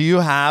 Yeah. Do you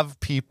have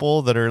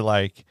people that are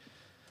like,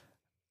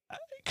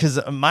 because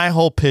my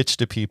whole pitch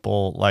to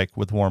people like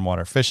with warm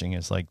water fishing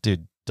is like,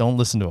 dude, don't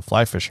listen to a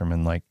fly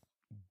fisherman. Like,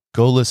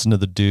 go listen to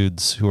the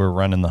dudes who are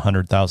running the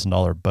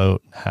 $100,000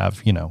 boat,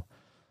 have,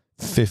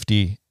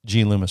 50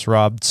 G Loomis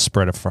rods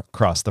spread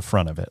across the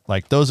front of it.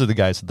 Like, those are the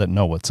guys that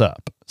know what's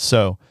up.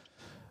 So,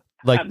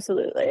 like,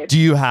 absolutely. Do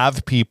you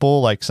have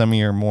people like some of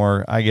your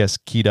more, I guess,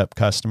 keyed up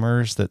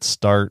customers that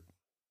start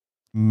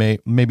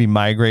maybe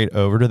migrate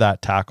over to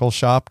that tackle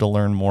shop to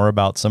learn more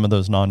about some of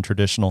those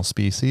non-traditional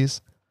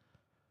species?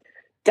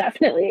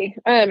 Definitely.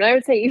 And I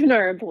would say even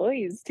our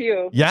employees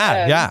too.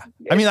 Yeah.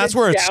 I mean, that's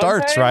where it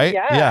starts, right?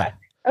 Yeah.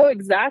 Oh,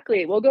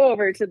 exactly. We'll go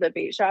over to the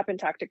bait shop and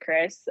talk to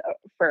Chris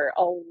for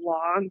a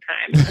long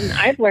time. And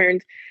I've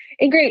learned,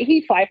 and great,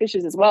 he fly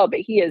fishes as well,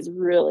 but he is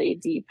really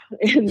deep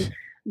in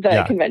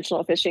the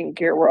conventional fishing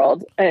gear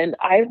world. And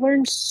I've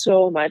learned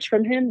so much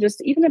from him,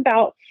 just even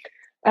about,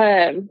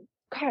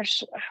 what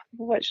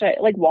should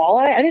like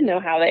walleye? I didn't know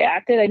how they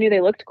acted. I knew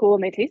they looked cool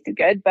and they tasted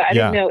good, but I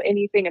didn't know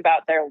anything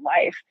about their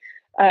life.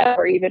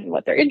 Or even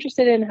what they're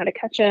interested in, how to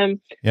catch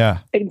them. Yeah.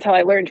 Until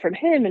I learned from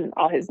him and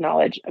all his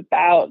knowledge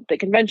about the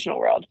conventional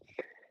world.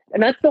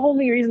 And that's the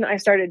only reason I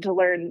started to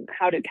learn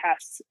how to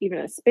cast even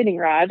a spinning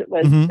rod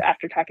was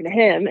after talking to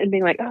him and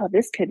being like, oh,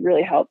 this could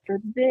really help for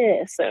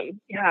this.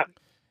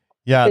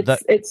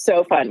 It's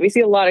so fun. We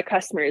see a lot of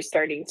customers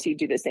starting to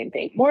do the same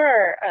thing.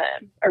 More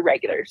are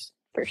regulars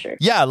for sure.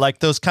 Yeah. Like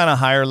those kind of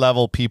higher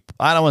level people,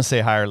 I don't want to say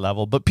higher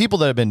level, but people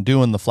that have been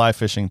doing the fly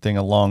fishing thing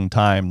a long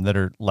time that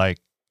are like,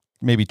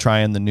 maybe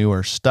trying the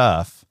newer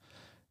stuff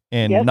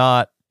and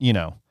not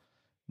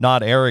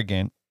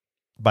arrogant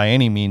by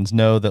any means,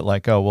 know that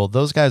like, oh, well,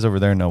 those guys over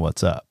there know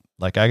what's up.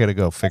 Like, I got to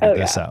go figure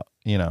this out,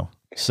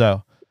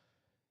 So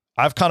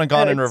I've kind of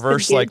gone in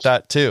reverse like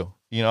that too.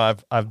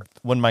 I've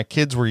when my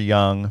kids were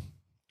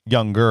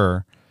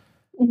younger,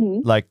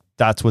 like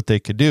that's what they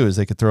could do is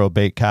they could throw a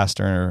bait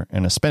caster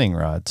and a spinning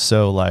rod.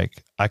 So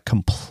like I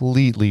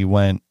completely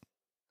went,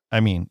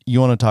 you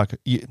want to talk,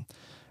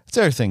 it's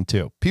the other thing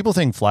too. People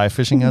think fly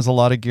fishing has a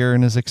lot of gear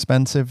and is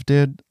expensive,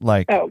 dude.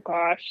 Like, oh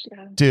gosh,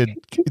 dude,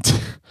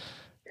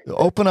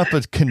 Open up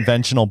a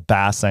conventional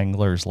bass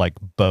angler's like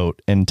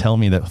boat and tell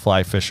me that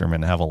fly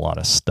fishermen have a lot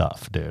of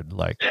stuff, dude.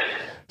 Like,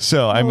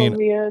 so I mean,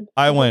 man.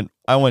 I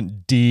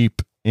went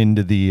deep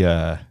into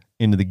the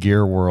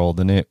gear world,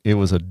 and it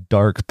was a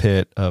dark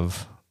pit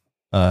of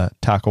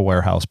tackle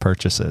warehouse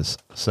purchases.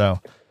 So,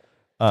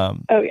 oh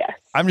yes,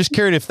 I'm just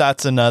curious if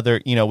that's another,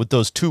 with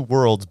those two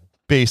worlds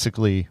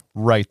basically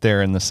right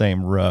there in the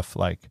same roof,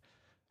 like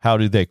how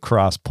do they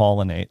cross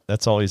pollinate?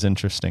 That's always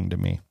interesting to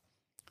me.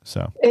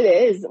 So it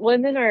is. Well,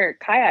 and then our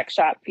kayak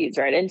shop feeds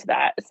right into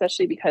that,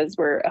 especially because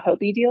we're a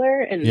Hobie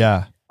dealer, and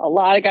a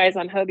lot of guys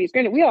on Hobies.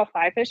 Granted, we all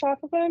fly fish off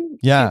of them.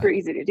 Yeah, super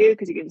easy to do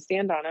because you can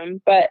stand on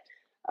them. But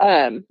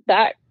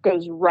that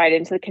goes right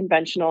into the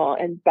conventional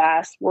and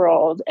bass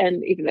world,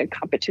 and even the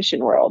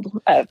competition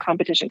world of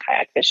competition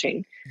kayak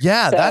fishing.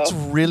 Yeah, so that's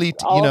really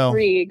all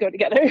three go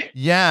together.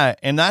 Yeah,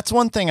 and that's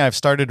one thing I've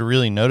started to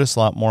really notice a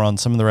lot more on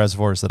some of the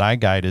reservoirs that I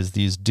guide is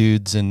these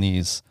dudes in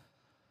these.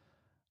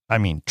 I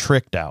mean,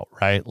 tricked out,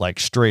 right? Like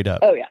straight up.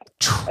 Oh, yeah.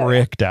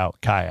 Tricked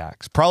out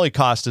kayaks. Probably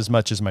cost as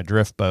much as my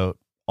drift boat,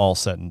 all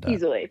said and done.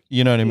 Easily.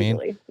 You know what I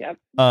mean? Yep.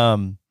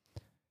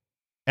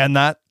 And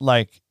that,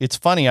 like, it's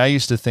funny. I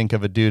used to think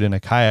of a dude in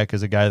a kayak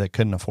as a guy that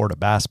couldn't afford a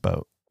bass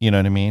boat. You know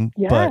what I mean?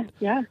 Yeah. But,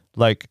 yeah.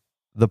 like,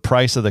 the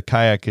price of the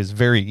kayak is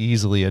very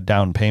easily a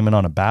down payment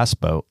on a bass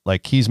boat.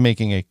 Like, he's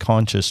making a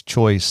conscious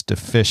choice to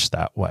fish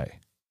that way.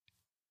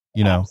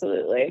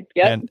 Absolutely.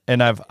 Yeah.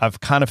 And I've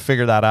kind of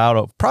figured that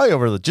out probably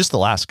over just the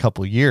last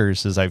couple of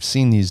years as I've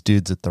seen these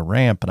dudes at the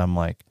ramp, and I'm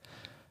like,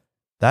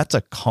 that's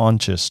a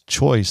conscious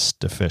choice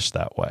to fish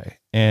that way.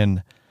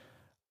 And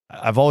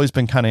I've always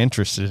been kind of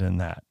interested in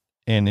that.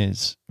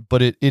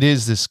 But it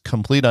is this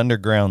complete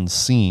underground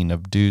scene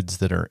of dudes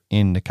that are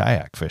into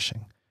kayak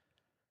fishing.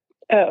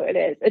 Oh, it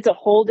is. It's a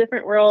whole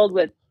different world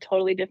with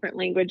totally different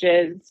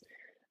languages.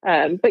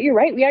 But you're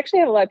right. We actually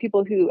have a lot of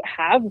people who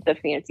have the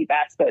fancy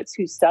bass boats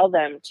who sell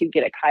them to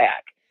get a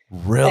kayak.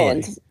 Really?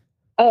 And,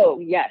 oh,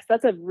 yes.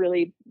 That's a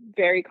really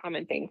very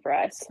common thing for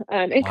us.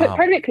 And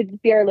part of it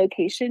could be our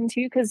location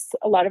too, because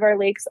a lot of our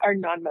lakes are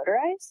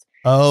non-motorized.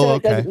 Oh, so okay.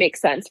 It doesn't make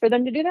sense for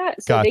them to do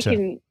that. So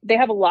Gotcha. they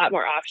have a lot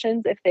more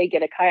options if they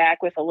get a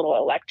kayak with a little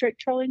electric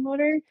trolling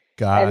motor.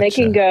 Gotcha. And they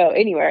can go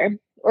anywhere,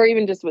 or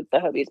even just with the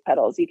Hobie's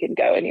pedals, you can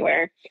go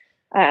anywhere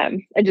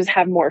and just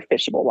have more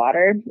fishable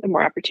water and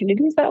more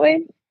opportunities that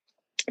way.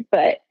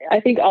 But I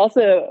think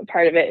also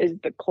part of it is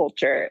the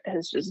culture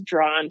has just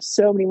drawn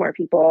so many more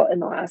people in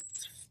the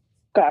last,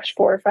 4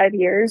 or 5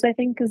 years, I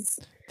think.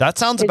 That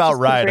sounds about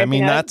right. I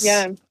mean,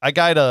 yeah. I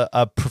guide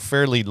a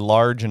fairly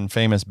large and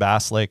famous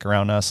bass lake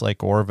around us,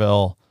 Lake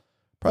Orville,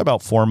 probably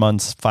about 4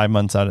 months, 5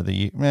 months out of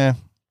the year,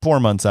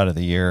 4 months out of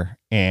the year.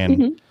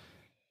 And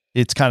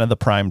it's kind of the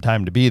prime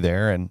time to be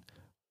there. And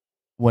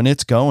when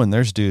it's going,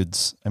 there's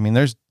dudes. I mean,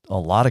 there's a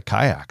lot of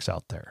kayaks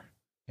out there.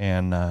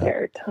 And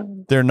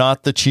they're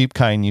not the cheap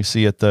kind you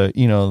see at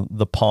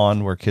the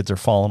pond where kids are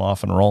falling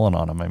off and rolling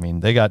on them. I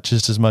mean, they got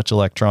just as much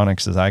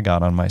electronics as I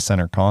got on my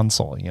center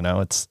console.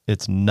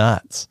 It's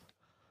nuts.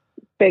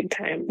 Big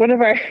time. One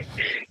of our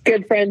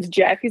good friends,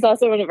 Jeff, he's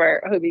also one of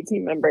our Hobie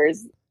team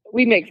members.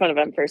 We make fun of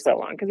him for so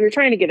long because we were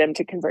trying to get him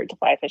to convert to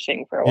fly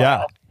fishing for a while.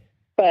 Yeah.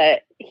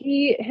 But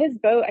his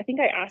boat, I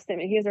think I asked him,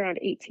 and he has around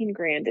 18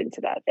 grand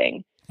into that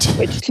thing,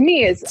 which to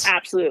me is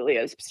absolutely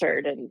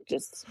absurd and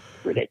just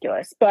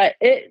ridiculous. But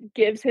it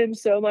gives him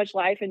so much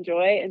life and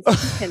joy, and so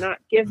he cannot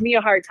give me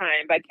a hard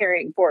time by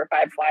carrying 4 or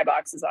 5 fly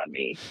boxes on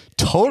me.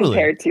 Totally.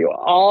 Compared to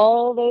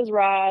all those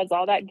rods,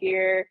 all that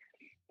gear,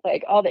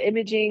 like all the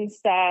imaging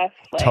stuff.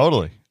 Like,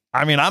 totally.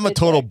 I mean, I'm a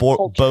total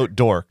boat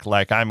dork.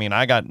 Like, I don't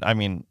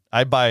think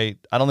I've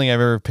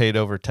ever paid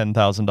over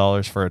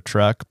 $10,000 for a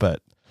truck,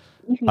 but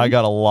I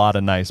got a lot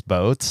of nice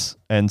boats.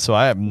 And so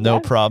I have no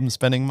problem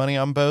spending money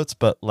on boats,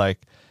 but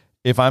like,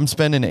 if I'm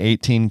spending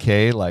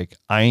 $18K, like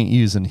I ain't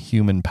using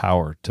human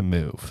power to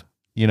move.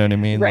 You know what I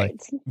mean? Right.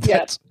 Like,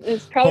 Yes.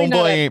 It's probably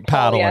not ain't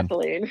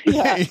paddling.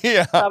 Yeah.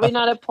 Yeah. Probably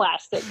not a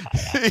plastic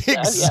kayak. So,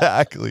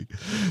 exactly.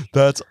 Yeah.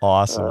 That's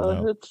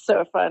awesome. It's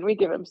so fun. We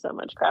give him so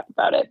much crap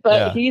about it,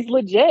 but he's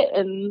legit,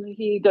 and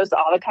he goes to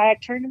all the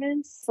kayak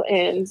tournaments,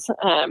 and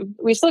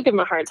we still give him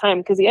a hard time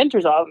because he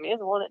enters all of them. He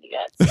doesn't want it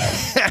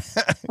yet.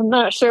 So. I'm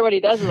not sure what he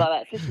does with all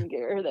that fishing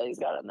gear that he's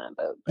got on that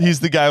boat. But. He's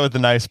the guy with the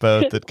nice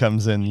boat that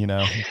comes in,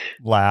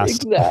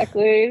 last.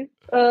 Exactly.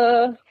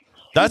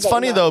 That's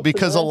funny though,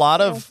 because a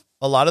lot of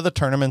the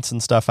tournaments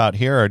and stuff out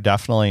here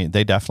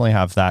they definitely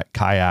have that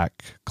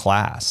kayak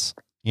class,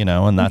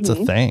 and that's a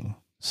thing.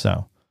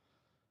 So.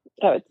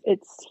 Oh,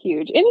 it's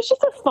huge. And it's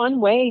just a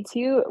fun way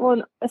too.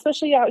 Well,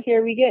 especially out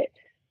here, we get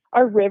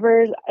our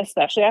rivers,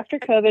 especially after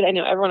COVID. I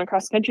know everyone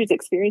across the country is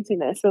experiencing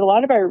this, but a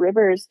lot of our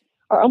rivers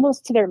are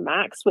almost to their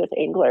max with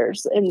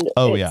anglers. And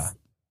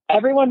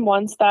everyone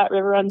wants that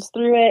river runs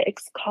through it.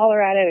 It's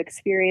Colorado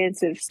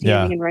experience of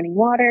standing and running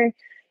water.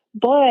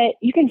 But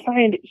you can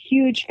find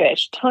huge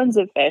fish, tons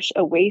of fish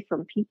away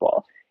from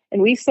people.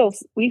 And we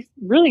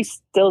really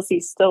still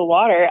see still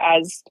water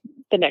as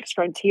the next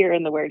frontier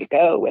and the where to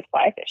go with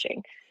fly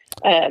fishing.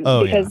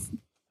 Because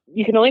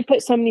you can only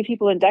put so many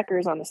people in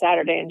Deckers on a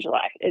Saturday in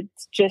July.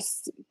 It's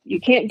just, you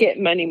can't get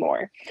many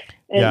more.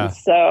 And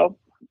so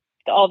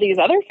all these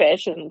other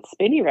fish in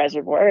Spinney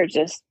Reservoir are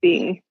just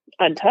being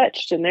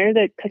untouched. And they're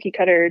the cookie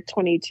cutter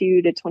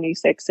 22 to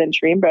 26 inch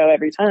rainbow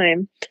every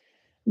time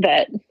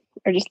that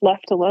are just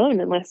left alone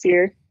unless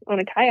you're on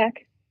a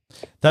kayak.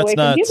 That's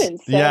nuts.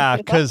 Humans, so yeah,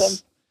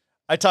 because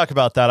I talk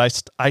about that.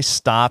 I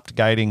stopped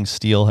guiding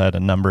steelhead a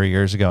number of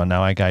years ago, and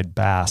now I guide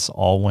bass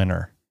all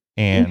winter.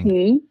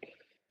 And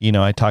you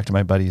know, I talk to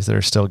my buddies that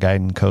are still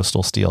guiding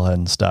coastal steelhead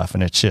and stuff,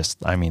 and it's just,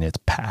 I mean, it's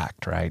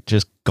packed, right?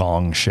 Just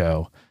gong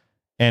show.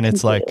 And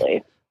it's like,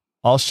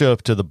 I'll show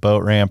up to the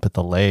boat ramp at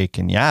the lake,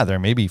 and yeah, there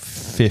may be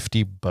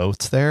 50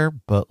 boats there,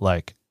 but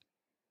like,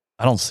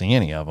 I don't see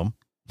any of them.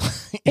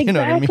 You know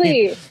what I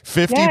mean?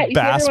 50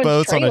 bass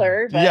boats on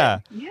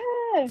a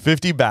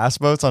 50 bass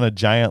boats on a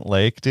giant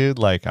lake, dude.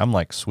 Like, I'm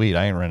like, sweet,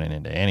 I ain't running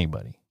into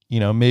anybody. You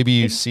know, maybe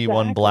you see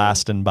one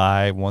blasting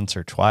by once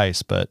or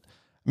twice, but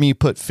I mean, you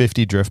put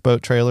 50 drift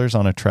boat trailers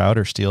on a trout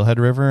or steelhead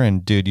river,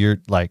 and dude, you're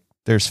like,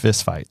 there's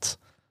fist fights,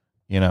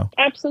 you know?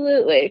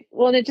 Absolutely.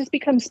 Well, and it just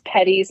becomes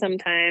petty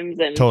sometimes.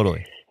 And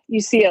totally.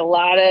 You see a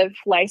lot of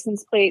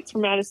license plates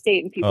from out of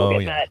state, and people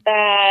get mad at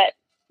that.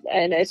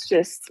 And it's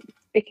just,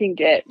 it can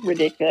get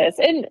ridiculous.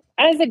 And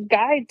as a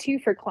guide too,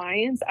 for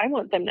clients, I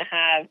want them to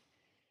have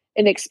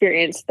an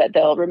experience that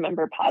they'll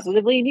remember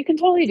positively. And you can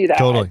totally do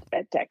that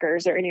at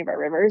Deckers or any of our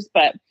rivers.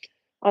 But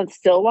on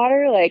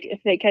Stillwater, like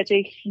if they catch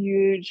a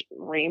huge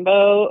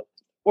rainbow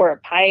or a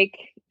pike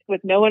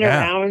with no one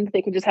around,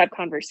 they can just have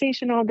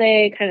conversation all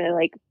day, kind of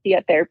like be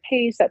at their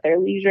pace, at their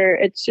leisure.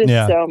 It's just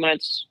so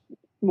much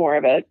more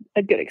of a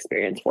good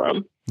experience for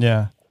them.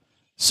 Yeah.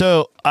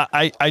 So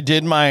I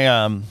did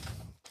my,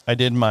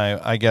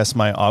 I guess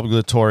my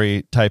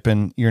obligatory type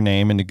in your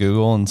name into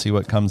Google and see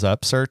what comes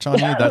up search on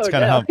you. That's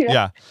kind of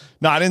how,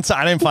 No, I didn't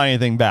find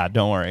anything bad.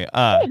 Don't worry.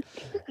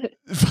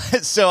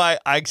 So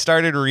I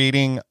started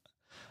reading,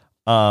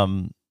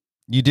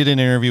 you did an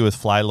interview with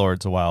Fly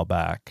Lords a while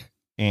back,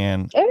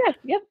 and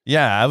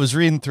I was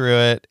reading through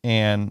it,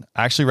 and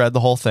I actually read the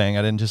whole thing.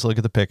 I didn't just look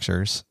at the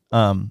pictures.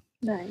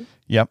 Nice.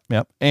 Yep.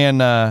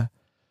 And,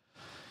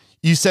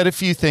 you said a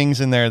few things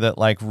in there that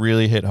like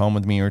really hit home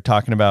with me. You were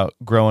talking about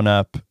growing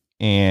up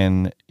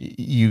and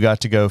you got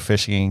to go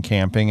fishing and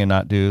camping and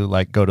not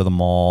go to the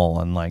mall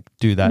and like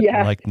do that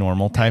like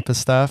normal type of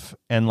stuff.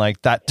 And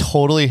like that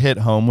totally hit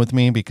home with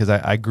me because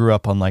I grew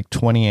up on like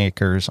 20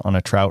 acres on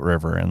a trout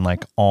river, and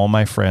like all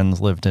my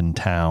friends lived in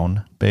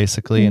town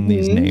basically in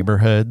these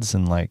neighborhoods,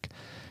 and like,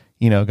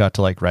 you know, got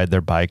to like ride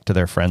their bike to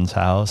their friend's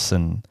house,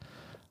 and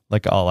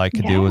like all I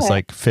could do was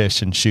like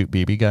fish and shoot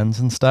BB guns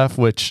and stuff,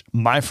 which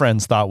my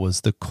friends thought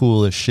was the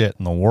coolest shit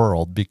in the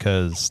world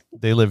because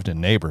they lived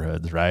in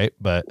neighborhoods, right?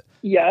 But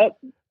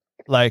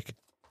like,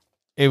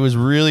 it was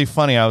really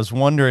funny. I was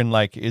wondering,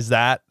 like, is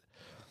that,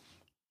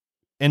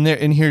 and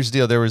here's the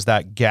deal. There was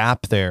that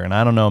gap there, and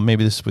I don't know,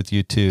 maybe this is with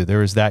you too. There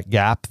was that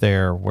gap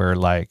there where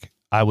like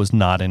I was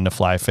not into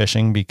fly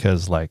fishing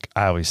because like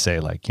I always say,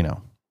 like, you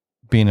know,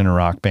 being in a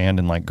rock band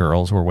and like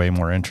girls were way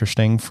more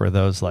interesting for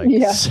those like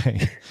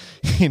say,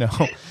 you know,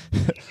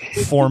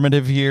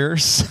 formative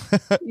years.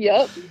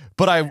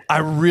 But I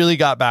really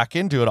got back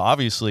into it,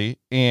 obviously.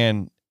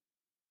 And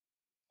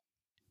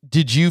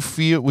did you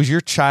feel, was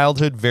your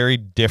childhood very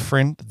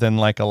different than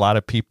like a lot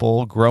of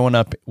people growing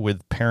up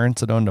with parents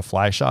that owned a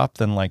fly shop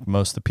than like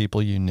most of the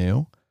people you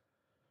knew?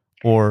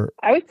 Or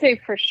I would say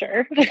for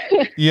sure.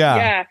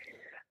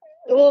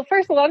 Well,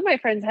 first, a lot of my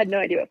friends had no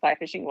idea what fly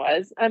fishing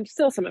was.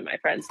 Still, some of my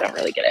friends don't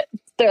really get it.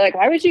 They're like,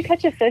 why would you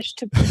catch a fish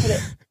to put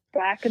it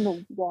back in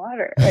the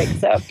water? Like,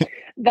 so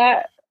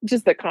that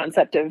just the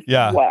concept of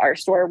what our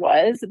store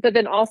was. But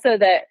then also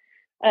that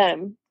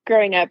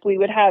growing up, we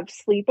would have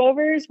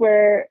sleepovers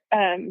where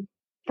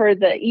for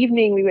the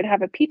evening, we would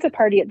have a pizza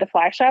party at the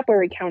fly shop where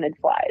we counted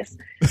flies,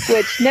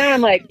 which now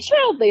I'm like,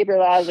 child labor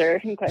laws are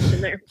in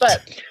question there.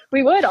 But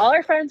all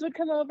our friends would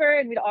come over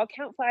and we'd all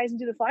count flies and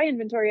do the fly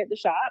inventory at the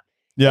shop.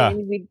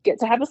 And we'd get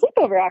to have a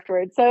sleepover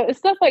afterwards. So it's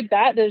stuff like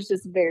that that's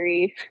just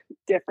very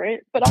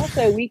different. But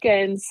also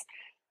weekends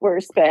were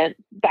spent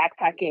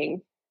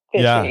backpacking,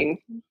 fishing,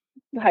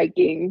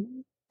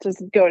 hiking,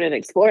 just going and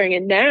exploring.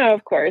 And now,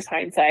 of course,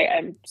 hindsight,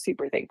 I'm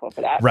super thankful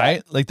for that.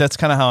 Right? Like that's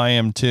kind of how I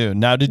am too.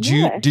 Now, did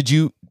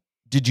you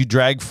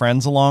drag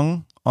friends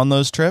along on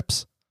those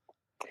trips?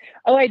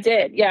 Oh, I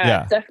did.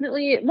 Yeah.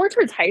 Definitely more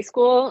towards high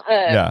school.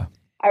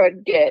 I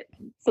would get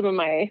some of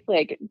my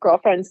like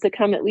girlfriends to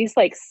come at least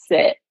like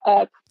sit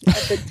up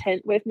at the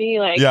tent with me,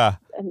 like,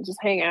 and just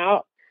hang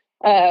out.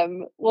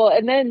 Well,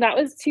 and then that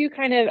was too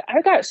kind of,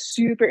 I got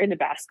super into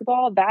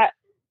basketball. That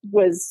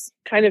was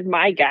kind of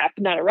my gap,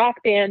 not a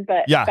rock band,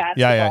 but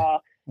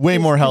basketball. Way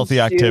more healthy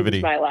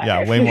activity.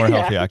 Yeah. Way more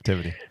healthy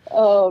activity.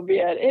 Oh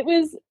man. It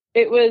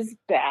was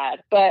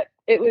bad, but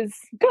it was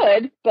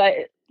good. But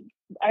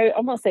I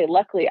almost say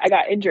luckily I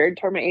got injured,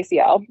 tore my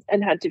ACL,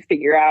 and had to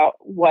figure out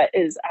what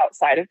is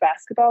outside of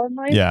basketball in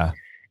life.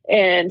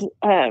 And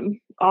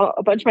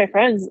a bunch of my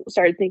friends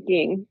started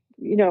thinking,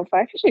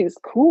 fly fishing is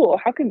cool.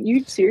 How come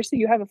you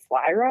have a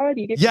fly rod?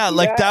 You get to do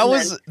like that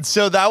was,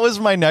 so that was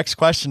my next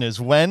question is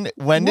when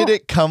did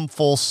it come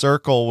full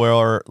circle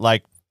where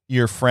like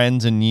your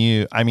friends and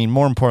you, I mean,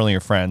 more importantly,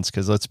 your friends,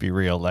 because let's be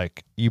real,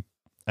 like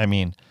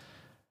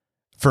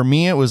for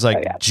me, it was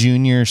like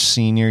junior,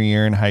 senior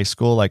year in high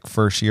school, like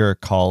first year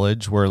of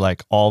college, where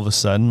like all of a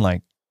sudden,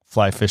 like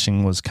fly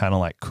fishing was kind of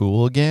like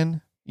cool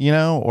again,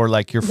 or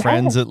like your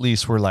friends at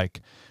least were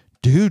like,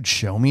 dude,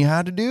 show me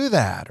how to do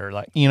that. Or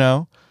like,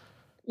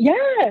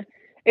 Yeah,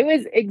 it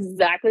was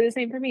exactly the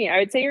same for me. I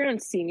would say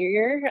around senior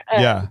year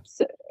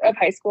of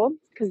high school,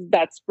 because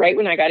that's right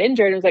when I got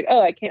injured. It was like,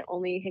 oh, I can't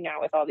only hang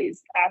out with all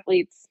these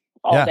athletes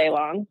all day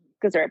long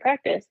because they're at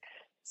practice.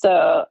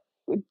 So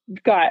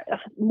got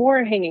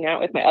more hanging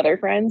out with my other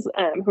friends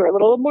who are a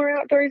little more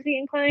outdoorsy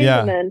inclined.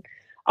 And then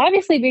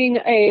obviously being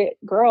a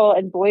girl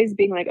and boys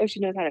being like, oh, she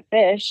knows how to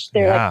fish.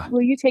 They're like,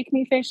 will you take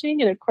me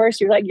fishing? And of course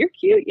you're like, you're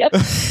cute. Yep.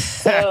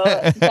 So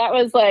that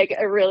was like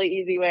a really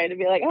easy way to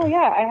be like, oh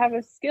yeah, I have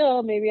a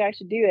skill. Maybe I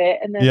should do it.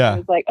 And then I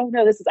was like, oh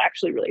no, this is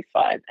actually really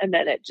fun. And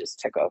then it just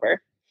took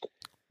over.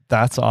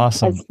 That's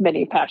awesome. As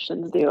many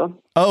passions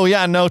do. Oh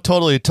yeah, no,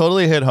 totally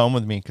hit home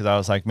with me because I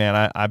was like,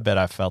 man, I bet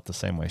I felt the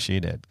same way she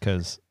did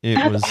because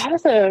That's was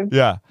awesome.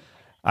 Yeah,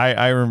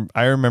 I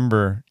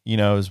remember, it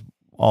was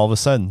all of a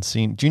sudden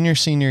junior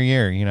senior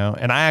year,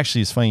 and I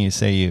actually, it's funny you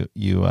say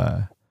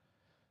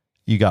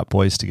you got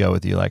boys to go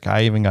with you. Like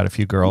I even got a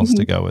few girls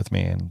to go with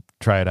me and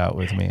try it out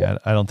with me.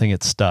 I don't think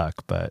it stuck,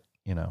 but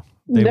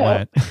they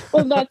went.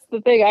 Well, that's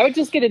the thing. I would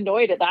just get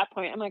annoyed at that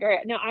point. I'm like, all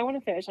right, no, I want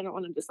to fish. I don't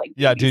want to just like,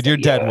 dude, you're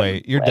dead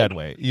weight. You're dead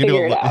weight. You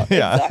do it out.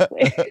 Yeah.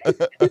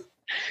 Exactly.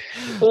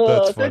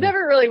 So it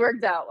never really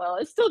worked out well.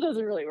 It still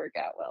doesn't really work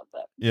out well,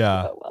 but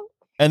well.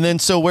 And then,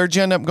 so where'd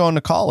you end up going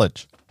to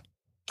college?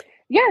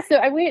 Yeah. So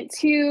I went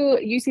to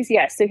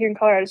UCCS. So here in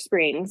Colorado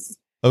Springs.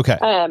 Okay.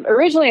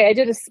 Originally I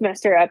did a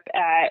semester up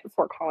at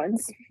Fort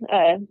Collins,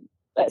 at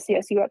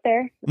CSU up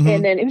there.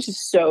 And then it was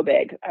just so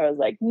big. I was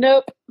like,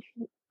 nope.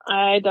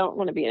 I don't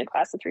want to be in a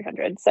class of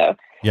 300. So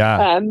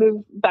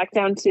moved back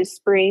down to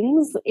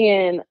Springs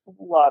and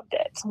loved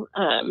it.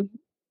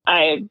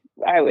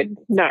 I would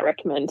not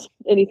recommend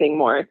anything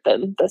more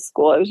than the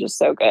school. It was just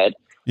so good.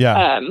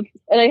 Yeah.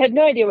 And I had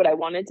no idea what I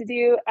wanted to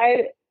do.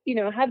 I,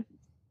 had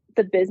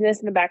the business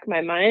in the back of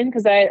my mind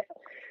because I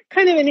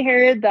kind of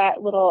inherited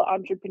that little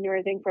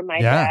entrepreneur thing from my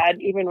dad,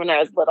 even when I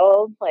was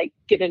little, like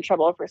getting in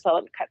trouble for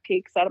selling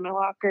cupcakes out of my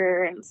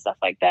locker and stuff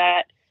like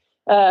that.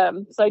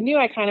 So I knew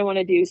I kind of want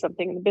to do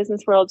something in the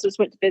business world. So just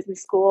went to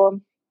business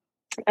school.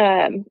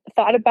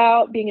 Thought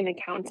about being an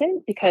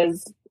accountant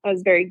because I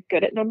was very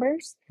good at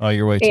numbers. Oh,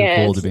 you're way too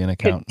cool to be an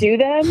accountant. Could do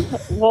them.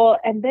 Well,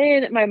 and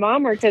then my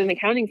mom worked at an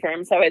accounting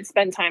firm, so I would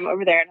spend time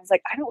over there. And I was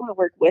like, I don't want to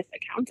work with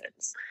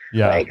accountants.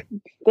 Yeah, like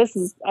this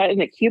is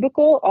in a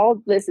cubicle. All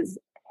this is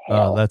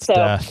hell. Oh, that's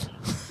death.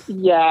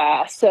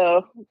 Yeah,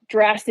 so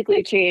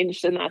drastically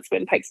changed, and that's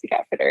when Pikes Peak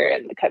Outfitter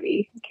and the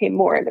Covey came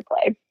more into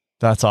play.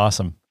 That's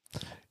awesome.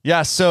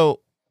 Yeah.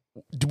 So,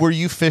 were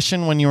you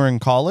fishing when you were in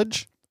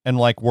college and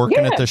like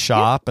working at the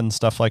shop and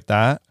stuff like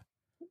that?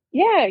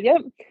 Yeah.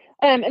 Yep.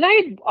 And I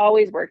had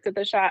always worked at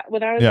the shop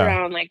when I was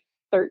around like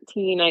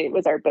 13. I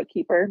was our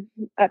bookkeeper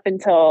up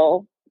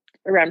until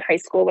around high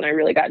school when I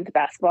really got into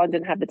basketball and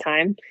didn't have the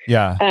time.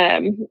 Yeah.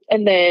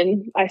 And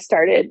then I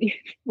started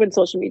when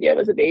social media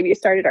was a baby. I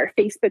started our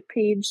Facebook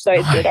page. So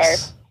I did our,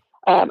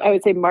 I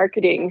would say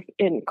marketing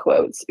in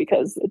quotes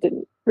because it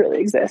didn't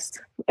really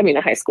exist. I mean,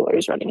 a high schooler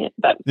was running it,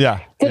 but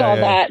did all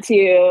that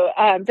too.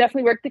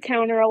 Definitely worked the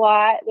counter a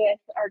lot with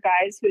our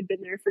guys who had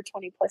been there for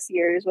 20 plus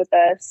years with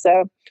us.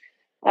 So,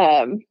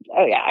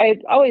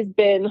 I'd always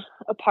been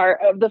a part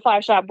of the fly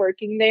shop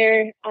working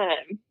there.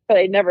 But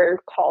I never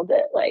called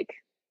it like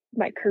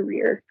my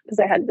career because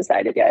I hadn't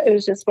decided yet. It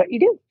was just what you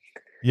do.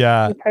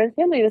 Yeah. You're part of the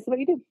family. This is what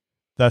you do.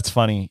 That's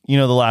funny.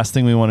 The last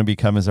thing we want to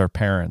become is our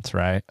parents,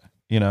 right?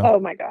 Oh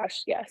my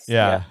gosh. Yes.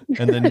 Yeah.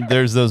 And then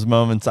there's those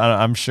moments.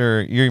 I'm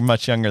sure you're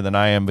much younger than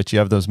I am, but you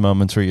have those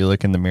moments where you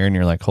look in the mirror and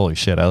you're like, holy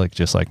shit, I look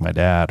just like my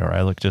dad, or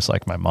I look just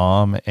like my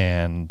mom.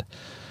 And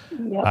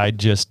I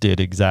just did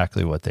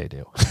exactly what they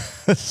do.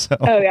 So,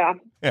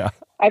 yeah.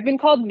 I've been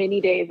called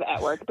Mini Dave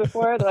at work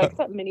before. They're like, what's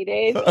up, Mini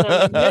Dave? And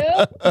I'm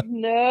like,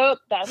 nope,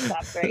 that's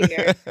not right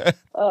here.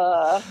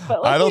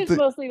 But like, it's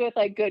mostly with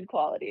like good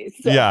qualities.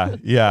 So.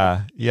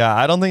 Yeah.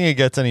 I don't think it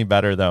gets any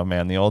better though,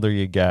 man. The older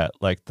you get,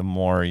 like the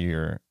more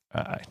you're,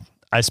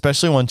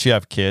 especially once you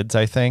have kids,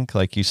 I think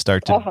like you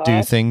start to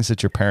do things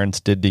that your parents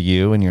did to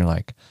you, and you're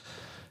like,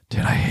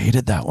 dude, I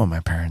hated that when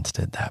my parents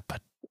did that,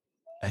 but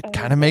it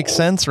kind of makes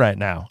sense right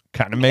now.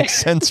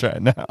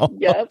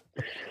 Yep.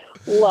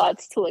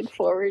 Lots to look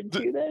forward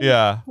to then.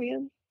 Yeah.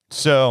 Man.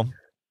 So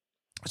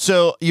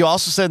you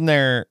also said in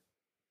there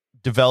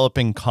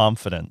developing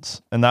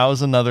confidence, and that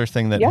was another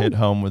thing that hit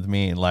home with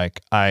me. Like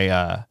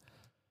I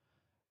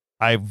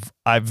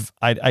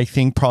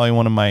think probably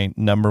one of my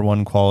number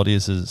one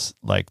qualities is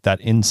like that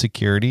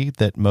insecurity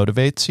that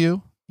motivates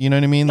you. You know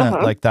what I mean?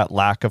 That like that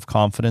lack of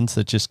confidence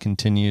that just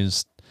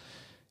continues,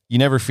 you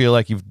never feel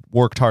like you've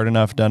worked hard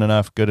enough, done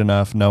enough, good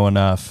enough, know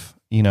enough,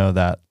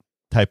 that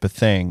type of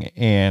thing.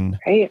 And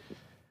Right.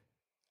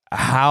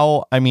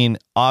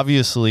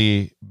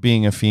 Obviously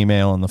being a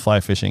female in the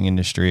fly fishing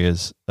industry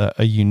is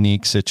a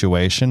unique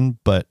situation,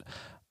 but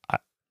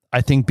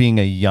I think being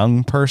a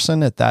young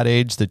person at that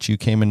age that you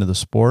came into the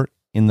sport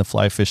in the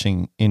fly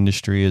fishing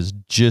industry is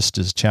just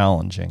as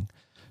challenging,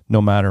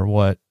 no matter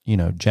what,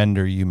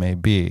 gender you may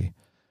be.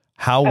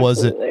 How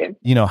Absolutely.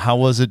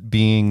 was it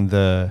being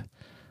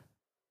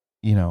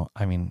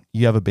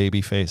you have a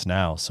baby face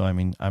now, so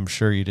I'm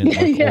sure you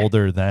didn't look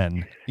older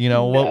then.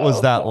 What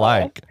was that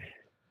like?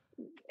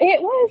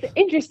 It was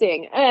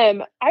interesting.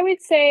 I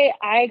would say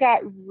I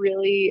got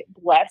really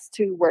blessed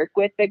to work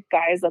with the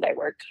guys that I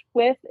worked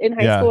with in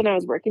high school when I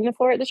was working the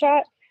floor at the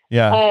shop.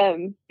 Yeah.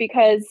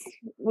 Because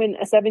when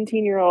a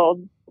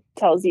 17-year-old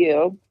tells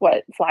you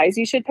what flies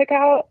you should pick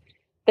out,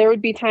 there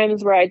would be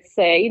times where I'd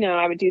say,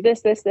 I would do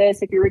this.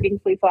 If you're rigging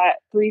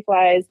three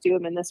flies, do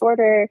them in this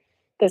order,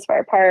 this far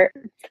apart.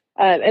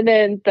 And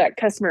then that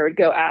customer would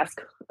go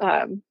ask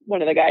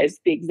one of the guys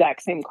the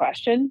exact same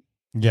question.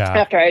 Yeah.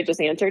 After I just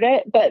answered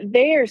it, but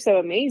they are so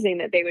amazing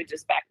that they would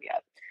just back me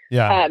up.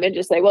 Yeah. And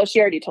just say, well, she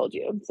already told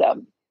you.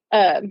 So,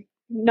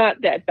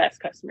 not the best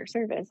customer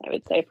service, I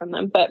would say, from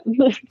them, but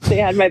they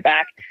had my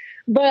back.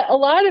 But a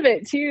lot of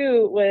it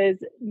too was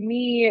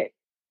me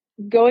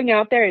going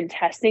out there and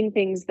testing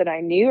things that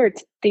I knew or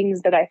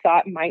things that I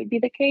thought might be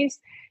the case,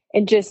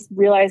 and just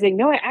realizing,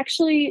 no, I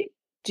actually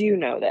do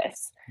know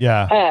this.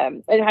 Yeah.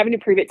 And having to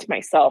prove it to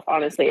myself,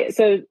 honestly.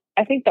 So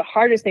I think the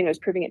hardest thing was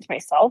proving it to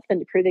myself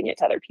than proving it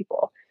to other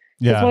people.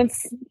 Because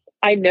once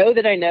I know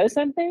that I know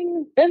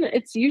something, then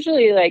it's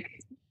usually like,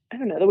 I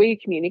don't know, the way you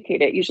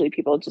communicate it, usually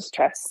people just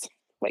trust.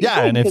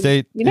 And if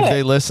they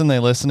listen, they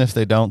listen. If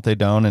they don't, they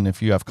don't. And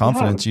if you have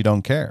confidence, you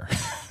don't care.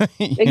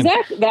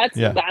 Exactly.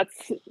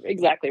 That's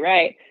exactly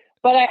right.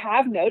 But I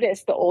have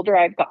noticed the older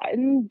I've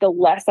gotten, the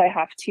less I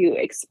have to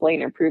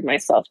explain or prove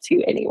myself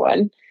to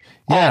anyone.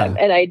 Yeah.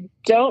 And I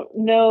don't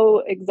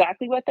know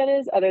exactly what that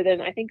is, other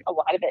than I think a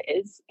lot of it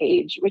is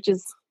age, which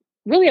is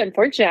really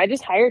unfortunate. I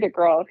just hired a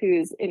girl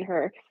who's in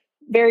her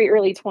very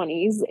early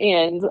 20s,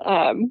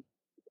 and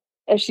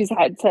she's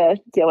had to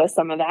deal with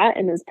some of that,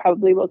 and is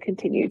probably will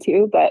continue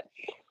to. But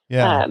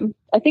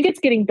I think it's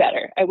getting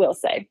better, I will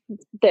say,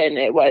 than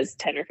it was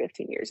 10 or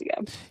 15 years ago.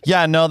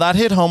 Yeah, no, that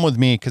hit home with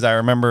me because I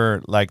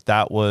remember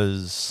that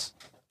was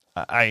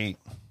a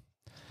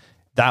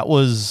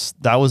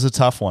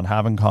tough one,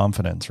 having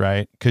confidence,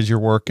 right? Because you're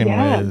working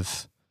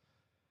with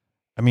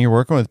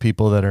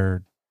people that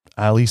are,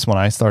 at least when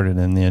I started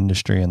in the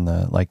industry in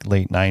the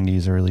late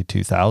 90s, early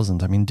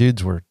 2000s,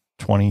 dudes were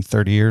 20,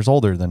 30 years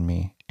older than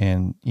me.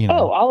 And,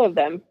 all of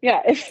them.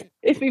 Yeah.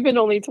 If even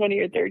only 20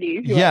 or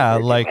 30. Yeah.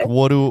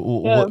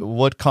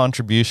 What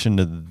contribution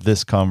to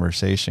this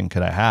conversation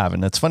could I have?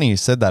 And it's funny you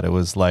said that. It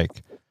was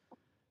like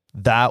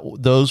that.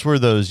 Those were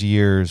those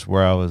years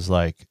where I was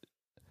like,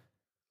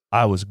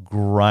 I was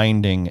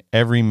grinding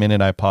every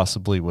minute I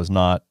possibly was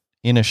not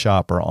in a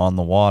shop or on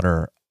the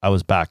water. I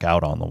was back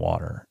out on the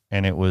water,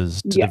 and it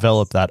was to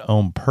develop that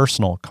own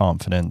personal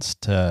confidence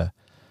to,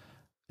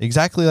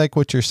 exactly like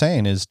what you're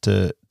saying, is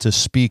to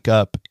speak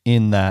up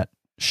in that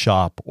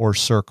shop or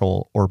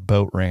circle or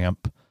boat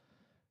ramp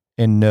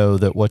and know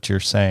that what you're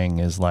saying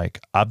is like,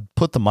 I've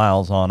put the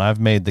miles on, I've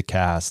made the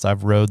cast,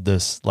 I've rode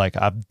this,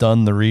 I've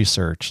done the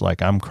research,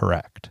 I'm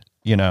correct,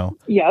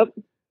 Yep.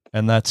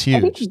 And that's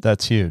huge.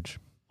 That's huge.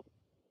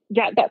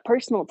 Yeah. That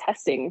personal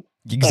testing.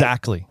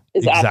 Exactly.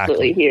 Is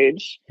absolutely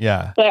huge.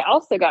 Yeah. But I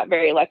also got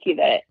very lucky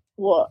that,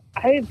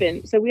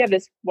 so we have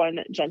this one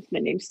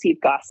gentleman named Steve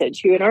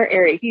Gossage, who in our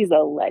area, he's a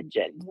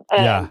legend.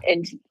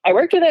 And I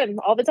worked with him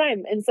all the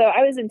time. And so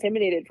I was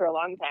intimidated for a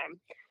long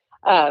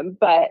time.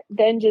 But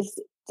then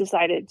just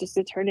decided just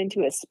to turn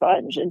into a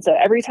sponge. And so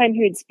every time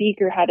he would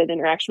speak or had an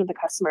interaction with a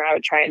customer, I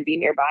would try and be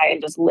nearby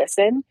and just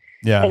listen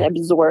and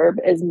absorb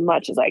as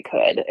much as I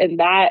could. And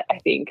that, I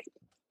think,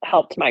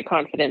 helped my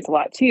confidence a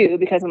lot too,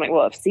 because I'm like,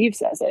 well, if Steve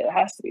says it, it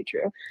has to be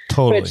true.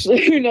 Totally. Which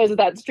who knows if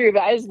that's true,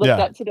 but I just looked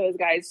up to those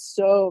guys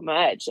so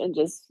much and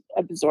just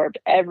absorbed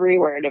every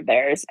word of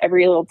theirs,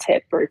 every little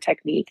tip or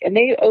technique. And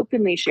they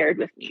openly shared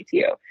with me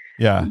too.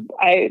 Yeah.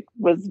 I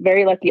was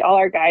very lucky. All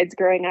our guides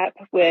growing up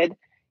would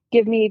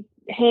give me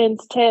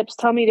hints, tips,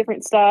 tell me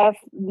different stuff.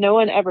 No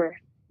one ever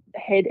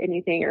hid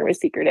anything or was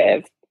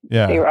secretive.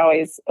 Yeah. They were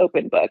always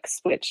open books,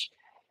 which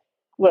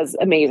was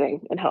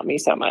amazing and helped me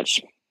so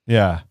much.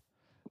 Yeah.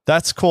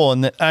 That's cool.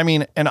 And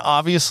and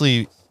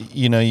obviously,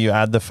 you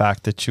add the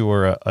fact that you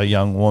were a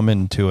young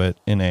woman to it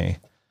in a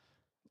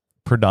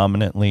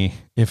predominantly,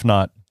 if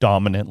not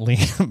dominantly,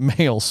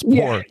 male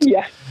sport.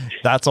 Yeah.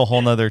 That's a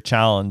whole nother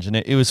challenge. And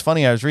it was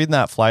funny. I was reading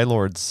that Fly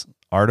Lords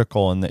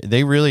article, and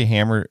they really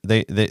hammered,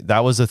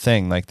 that was a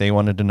thing. They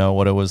wanted to know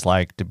what it was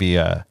like to be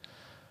a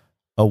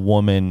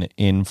woman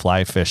in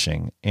fly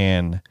fishing.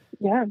 And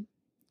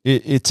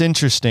it's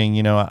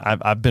interesting.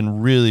 I've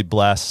been really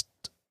blessed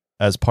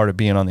as part of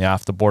being on the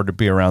AFTA board to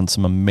be around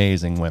some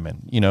amazing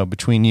women,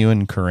 between you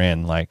and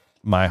Corinne,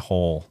 my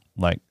whole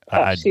Like,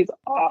 she's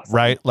awesome.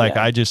 Right. Like,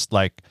 Yeah. I just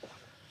like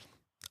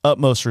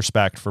utmost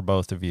respect for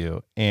both of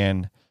you.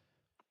 And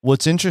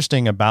what's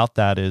interesting about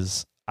that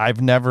is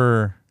I've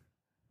never,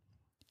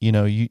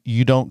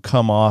 you don't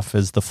come off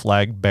as the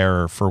flag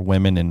bearer for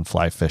women in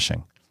fly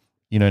fishing.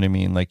 You know what I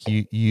mean? Like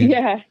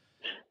Yeah.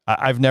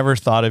 I've never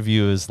thought of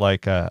you as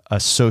like a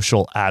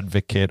social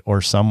advocate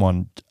or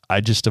someone. I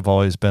just have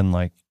always been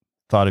like,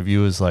 thought of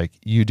you as like,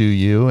 you do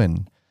you,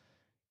 and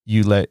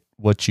you let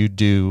what you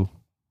do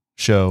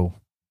show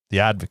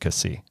the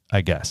advocacy, I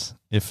guess,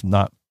 if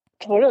not.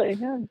 Totally.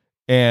 Yeah.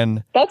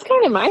 And that's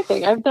kind of my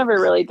thing. I've never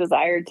really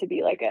desired to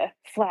be like a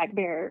flag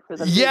bearer for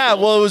them. Yeah,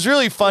 well, it was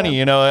really funny.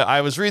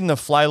 I was reading the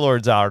Fly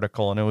Lords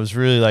article, and it was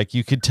really like,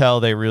 you could tell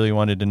they really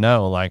wanted to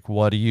know, like,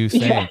 what do you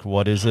think? Yeah.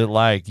 What is it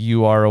like?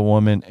 You are a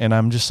woman. And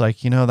I'm just like,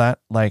 that,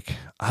 like,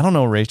 I don't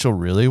know Rachel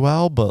really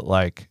well, but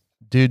like,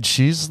 dude,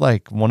 she's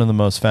like one of the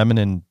most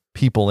feminine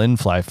people in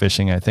fly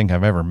fishing I think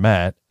I've ever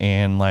met.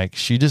 And like,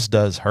 she just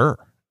does her.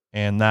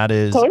 And that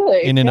is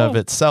totally, in and of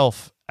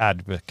itself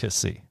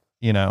advocacy,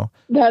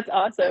 That's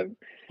awesome.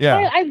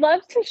 Yeah. I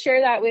love to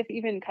share that with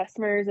even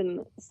customers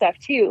and stuff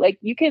too. Like,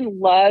 you can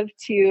love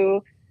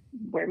to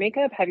wear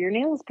makeup, have your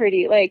nails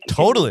pretty, like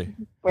totally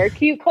wear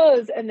cute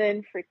clothes, and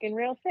then freaking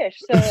reel fish.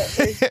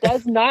 So it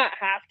does not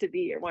have to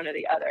be one or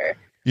the other.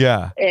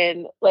 Yeah.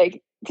 And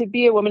like, to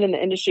be a woman in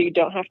the industry, you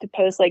don't have to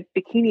post like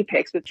bikini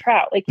pics with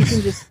trout. Like, you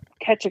can just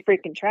catch a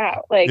freaking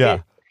trout. Like,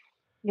 yeah,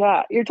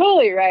 you're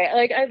totally right.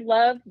 Like, I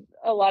love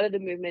a lot of the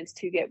movements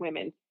to get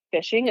women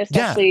fishing,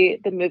 especially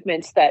the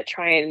movements that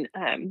try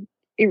and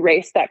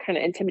erase that kind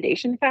of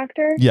intimidation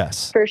factor.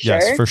 Yes, for sure.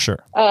 Yes, for sure.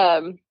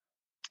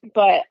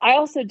 But I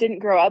also didn't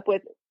grow up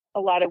with a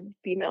lot of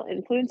female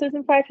influences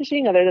in fly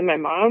fishing other than my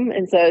mom.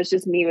 And so it's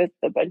just me with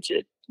a bunch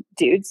of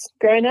dudes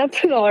growing up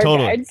and all our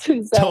guides.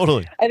 And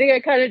so I think I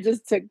kind of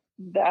just took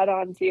that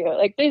on too.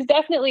 Like, there's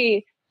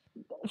definitely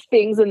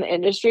things in the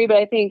industry, but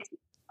I think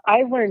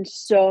I learned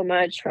so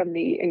much from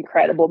the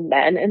incredible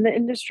men in the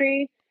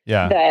industry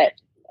that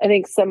I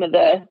think some of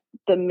the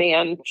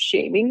man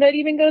shaming that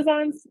even goes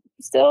on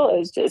still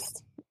is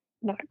just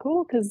not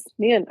cool. Cause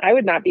man, I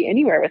would not be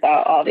anywhere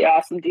without all the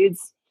awesome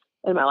dudes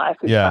in my life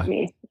who taught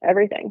me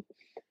everything.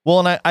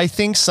 Well, and I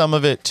think some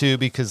of it too,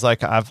 because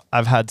like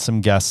I've had some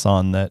guests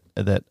on that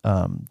the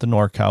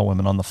NorCal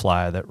Women on the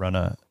Fly that run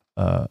a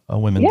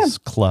women's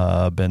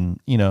club, and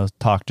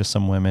talk to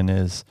some women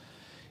is,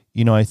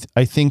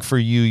 I think for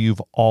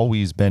you've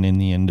always been in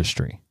the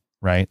industry,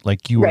 right?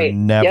 Like, you were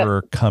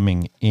never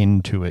coming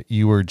into it.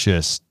 You were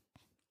just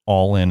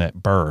all in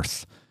at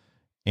birth.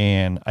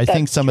 And I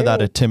think some of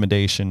that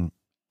intimidation,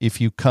 if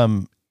you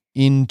come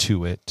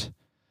into it,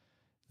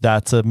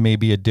 that's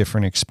maybe a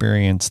different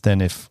experience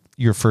than if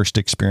your first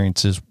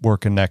experience is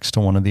working next to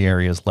one of the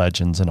area's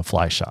legends in a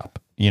fly shop.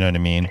 You know what I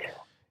mean?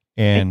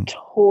 And I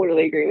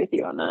totally agree with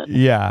you on that.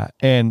 Yeah.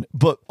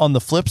 But on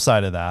the flip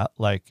side of that,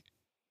 like,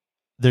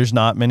 there's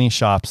not many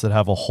shops that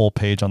have a whole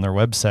page on their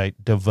website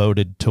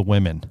devoted to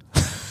women.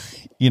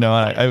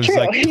 I was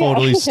like,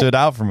 totally stood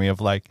out for me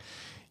of like,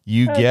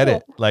 you get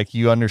it. Like,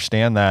 you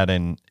understand that.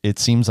 And it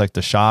seems like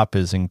the shop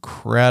is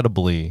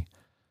incredibly,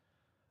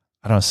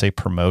 I don't say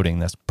promoting,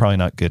 that's probably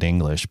not good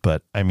English,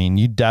 but I mean,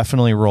 you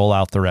definitely roll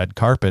out the red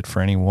carpet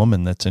for any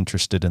woman that's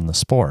interested in the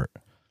sport.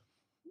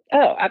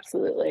 Oh,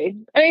 absolutely.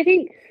 And I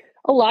think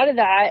a lot of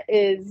that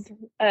is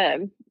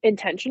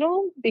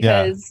intentional,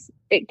 because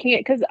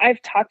because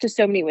I've talked to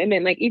so many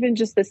women, like even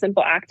just the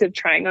simple act of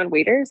trying on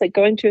waders, like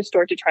going to a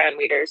store to try on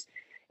waders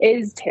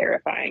is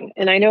terrifying.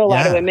 And I know a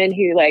lot of women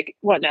who like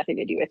want nothing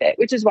to do with it,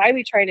 which is why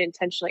we try to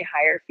intentionally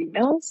hire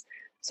females.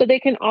 So they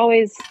can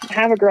always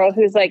have a girl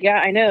who's like,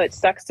 yeah, I know it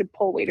sucks to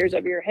pull waders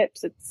over your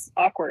hips. It's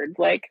awkward.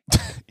 Like,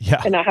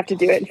 and not have to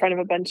do it in front of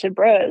a bunch of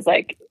bros.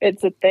 Like,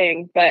 it's a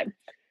thing. But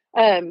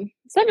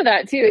some of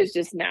that too is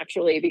just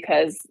naturally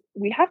because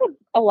we have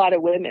a lot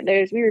of women.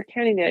 We were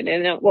counting it,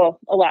 and a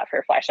lot for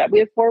a fly shop. We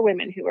have 4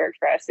 women who work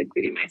for us,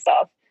 including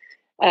myself,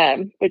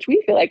 which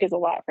we feel like is a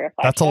lot for a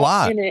fly shop. That's a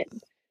lot. And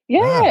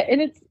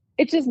and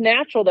it's just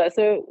natural though.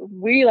 So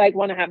we like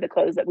want to have the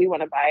clothes that we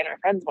want to buy and our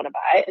friends want to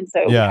buy. And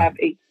so we have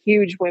a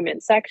huge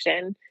women's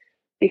section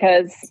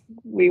because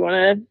we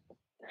want to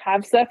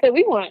have stuff that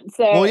we want.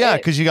 So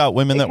because you got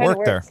women that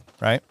work there,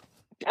 right?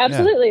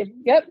 Absolutely.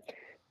 Yep.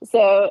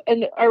 So,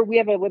 we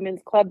have a women's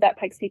club, that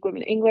Pikes Peak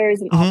Women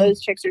Anglers, and all those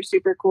chicks are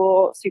super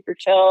cool, super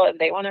chill, and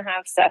they want to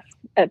have stuff,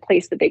 a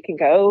place that they can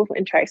go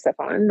and try stuff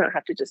on, not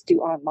have to just do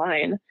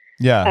online.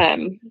 Yeah.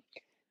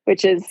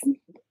 Which is,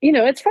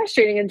 it's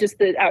frustrating in just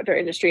the outdoor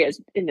industry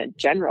as in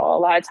general. A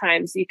lot of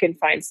times you can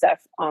find stuff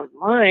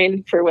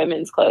online for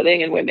women's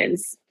clothing and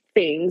women's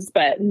things,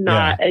 but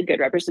not a good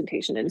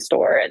representation in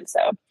store. And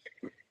so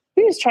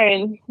we just try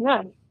and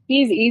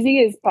be as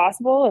easy as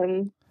possible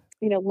and,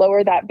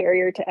 lower that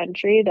barrier to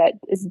entry that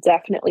is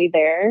definitely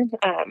there.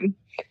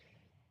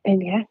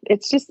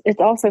 It's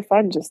also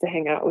fun just to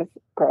hang out with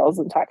girls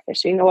and talk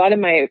fishing. A lot of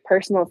my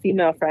personal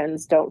female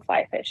friends don't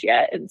fly fish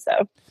yet. And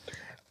so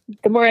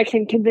the more I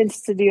can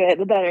convince to do it,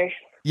 the better.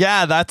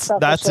 Yeah, that's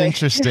Selfishly.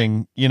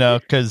 interesting, you know,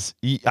 because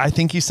I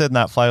think you said in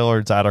that Fly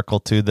Lords article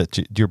too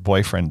that your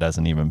boyfriend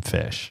doesn't even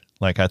fish.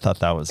 Like, I thought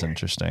that was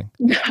interesting.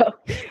 No,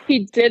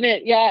 he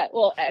didn't. Yeah,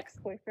 well,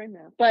 ex-boyfriend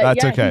now, but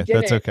That's yeah, okay. he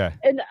didn't. That's okay.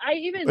 And I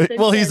even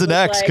Well, he's since then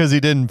an was ex like, because he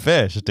didn't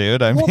fish,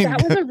 dude. I well, mean,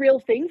 that was a real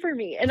thing for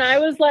me, and I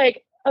was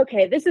like,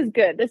 okay, this is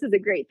good. This is a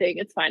great thing.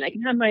 It's fine. I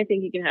can have my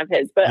thing. He can have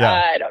his. But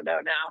Yeah. I don't know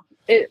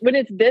now. When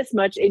it's this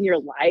much in your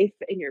life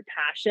and your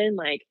passion,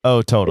 like,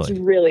 oh, totally. it's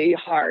really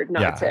hard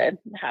not Yeah. to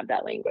have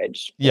that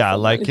language. with Yeah,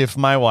 someone. like if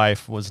my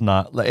wife was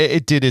not, like,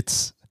 it did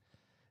its.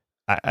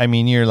 I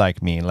mean, you're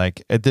like me.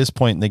 Like at this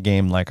point in the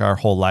game, like our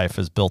whole life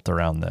is built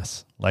around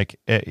this. Like,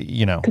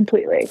 you know,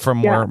 completely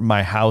from where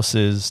my house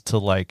is to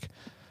like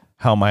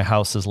how my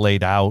house is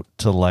laid out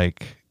to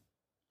like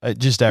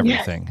just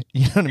everything.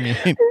 You know what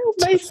I mean?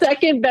 My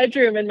second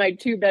bedroom in my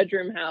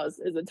 2-bedroom house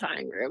is a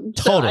tying room.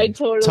 Totally,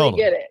 So I totally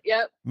get it.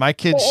 Yep. My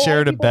kids But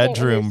shared a people don't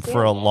bedroom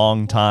for a understand that.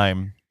 long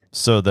time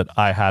so that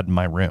I had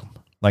my room,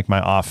 like my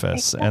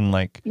office, and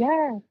like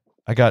Yeah.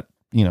 I got,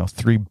 you know,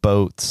 3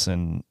 boats,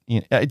 and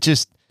you know, it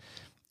just,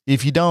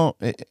 if you don't,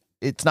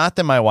 it's not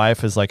that my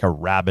wife is like a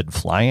rabid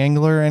fly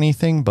angler or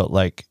anything, but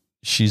like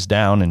she's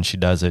down and she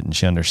does it and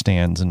she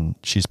understands and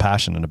she's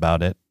passionate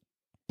about it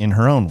in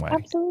her own way.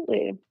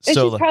 Absolutely. And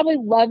So she probably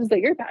loves that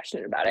you're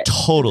passionate about it.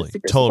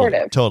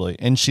 Totally.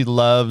 And she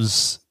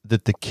loves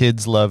that the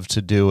kids love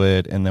to do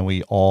it, and then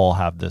we all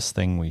have this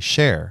thing we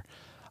share.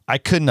 I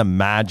couldn't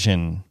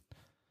imagine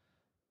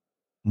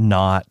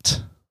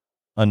not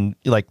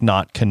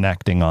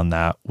connecting on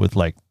that with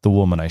like the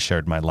woman I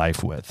shared my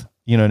life with.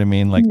 You know what I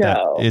mean? Like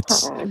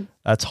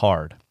that's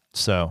hard.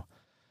 So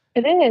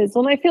it is.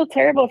 Well, I feel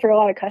terrible for a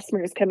lot of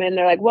customers come in.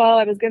 They're like, well,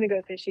 I was going to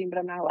go fishing, but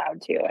I'm not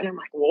allowed to. And I'm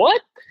like,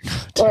 what?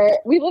 Or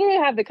we literally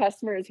have the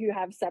customers who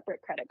have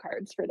separate credit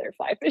cards for their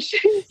fly fishing.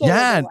 So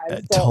yeah,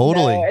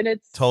 totally. And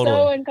it's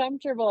so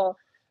uncomfortable.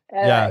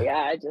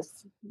 I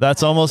just.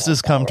 That's almost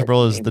as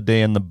comfortable as the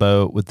day in the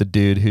boat with the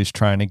dude who's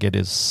trying to get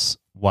his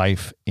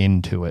wife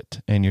into it,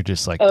 and you're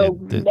just like,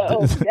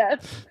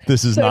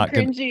 this is so not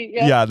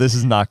cringy. This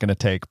is not gonna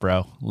take,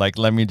 bro. Like,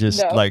 let me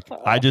just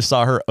I just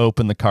saw her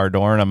open the car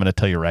door, and I'm gonna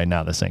tell you right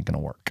now, this ain't gonna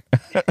work.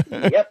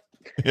 Yep.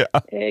 Yeah,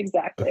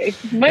 exactly.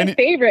 My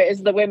favorite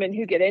is the women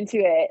who get into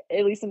it,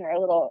 at least in our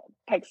little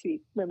Pikes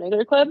Peak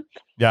Mermaider Club.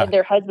 Yeah, and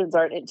their husbands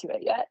aren't into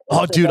it yet.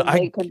 Oh, so dude,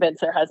 I convince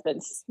their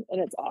husbands,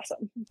 and it's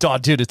awesome. Oh,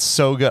 dude, it's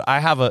so good. I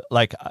have I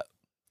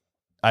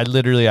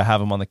have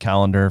them on the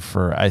calendar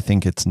for, I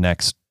think it's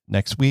next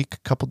week, a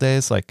couple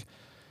days. Like,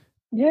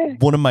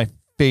 one of my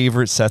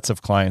favorite sets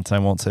of clients. I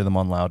won't say them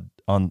on loud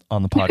on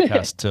the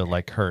podcast to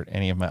like hurt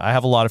any of my. I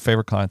have a lot of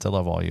favorite clients. I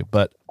love all you,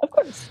 but of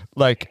course,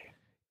 like,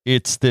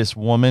 it's this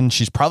woman.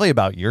 She's probably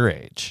about your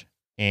age,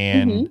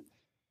 and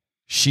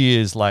she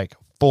is like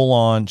full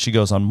on. She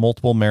goes on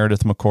multiple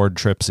Meredith McCord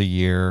trips a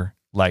year.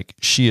 Like,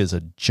 she is a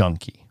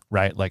junkie,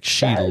 right? Like,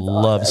 she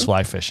loves awesome.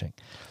 Fly fishing,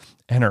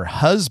 and her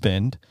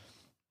husband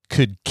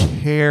could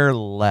care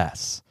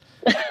less.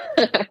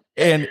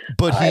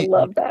 But I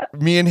love that.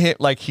 Me and him,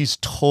 like, he's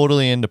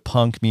totally into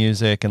punk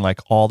music and like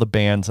all the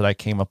bands that I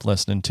came up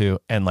listening to.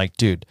 And like,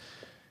 dude,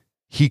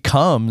 he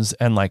comes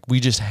and like,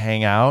 we just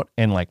hang out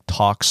and like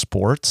talk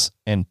sports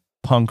and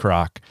punk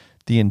rock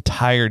the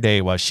entire day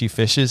while she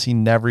fishes. He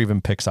never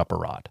even picks up a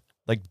rod.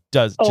 Like,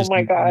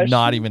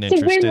 not even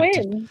interested.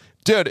 Win-win.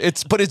 Dude,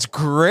 it's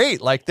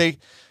great. Like,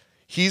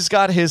 he's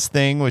got his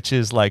thing, which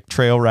is like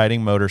trail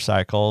riding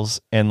motorcycles,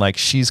 and like,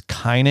 she's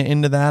kind of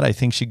into that. I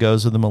think she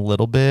goes with him a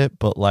little bit,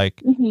 but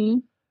like,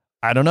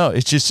 I don't know.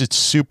 It's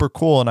super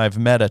cool. And I've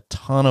met a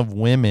ton of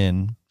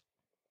women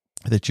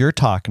that you're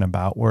talking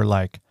about where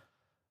like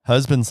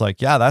husband's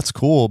like, yeah, that's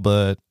cool,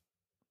 but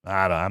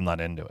I'm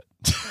not into it.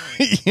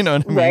 You know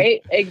what I mean?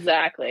 Right.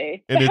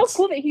 Exactly. But how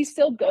cool that he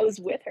still goes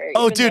with her.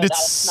 Oh, dude,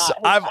 it's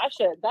not his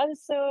passion. That is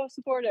so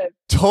supportive.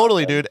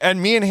 Totally, dude.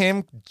 And me and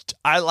him,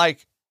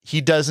 he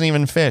doesn't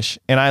even fish,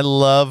 and I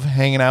love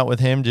hanging out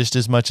with him just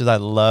as much as I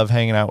love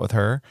hanging out with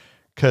her,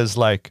 because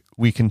like,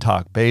 we can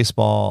talk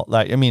baseball.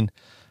 Like, I mean,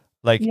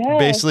 like,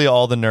 basically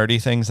all the nerdy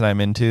things that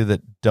I'm into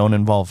that don't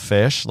involve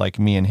fish, like,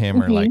 me and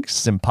him are like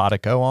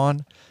simpatico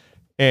on,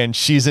 and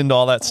she's into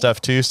all that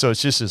stuff too. So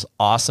it's just this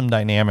awesome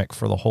dynamic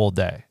for the whole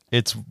day.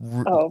 It's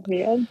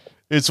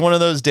it's one of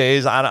those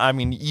days. I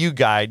mean, you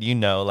guide, you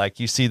know, like,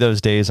 you see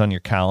those days on your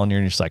calendar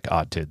and you're just like,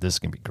 oh, dude, this is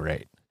gonna be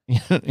great. You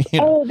know?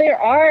 Oh, there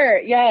are.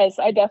 Yes,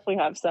 I definitely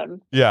have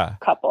some. Yeah.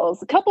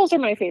 Couples are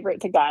my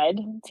favorite to guide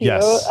too.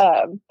 Yes.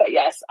 But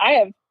yes, I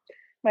have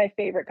my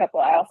favorite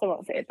couple. I also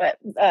won't say it, but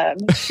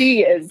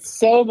she is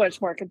so much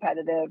more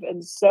competitive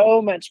and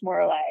so much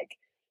more like,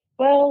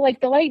 well, like,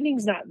 the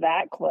lightning's not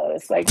that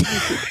close. Like, you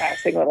keep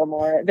casting a little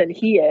more than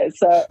he is.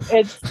 So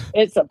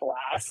it's a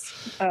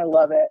blast. I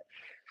love it.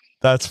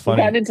 That's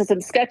funny. We got into some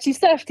sketchy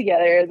stuff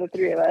together, the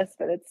three of us,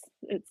 but it's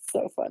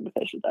so fun to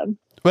fish with them.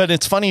 But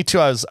it's funny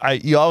too.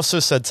 You also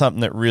said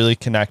something that really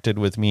connected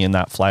with me in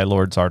that Fly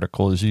Lords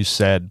article. Is you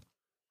said,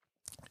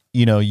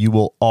 you know, you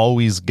will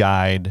always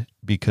guide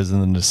because of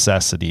the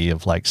necessity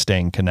of like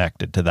staying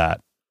connected to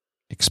that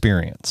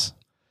experience.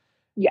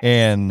 Yeah.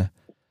 And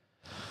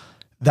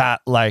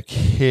that like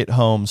hit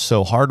home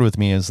so hard with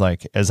me is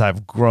like, as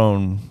I've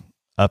grown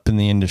up in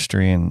the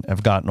industry and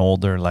have gotten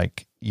older,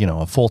 like, you know,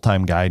 a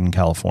full-time guide in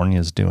California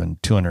is doing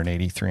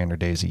 280, 300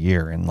 days a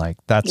year. And like,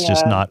 that's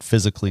just not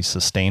physically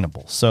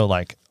sustainable. So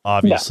like,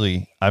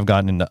 obviously I've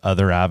gotten into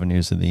other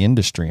avenues of the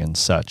industry and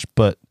such,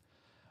 but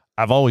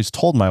I've always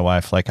told my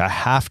wife, like, I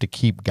have to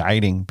keep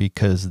guiding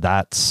because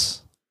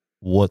that's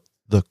what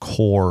the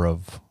core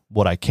of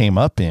what I came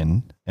up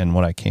in and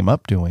what I came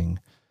up doing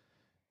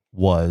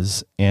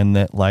was. And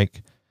that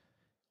like,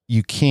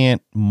 you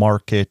can't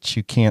market,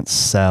 you can't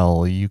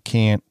sell, you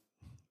can't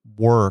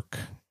work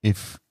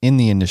if in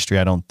the industry,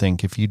 I don't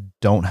think, if you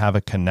don't have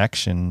a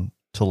connection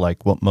to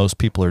like what most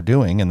people are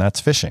doing, and that's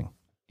fishing,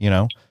 you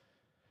know?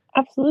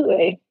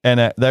 Absolutely. And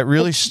that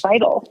really it's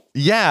vital.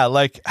 Yeah.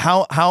 Like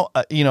how,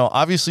 you know,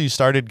 obviously you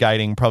started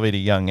guiding probably at a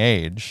young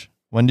age.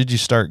 When did you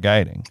start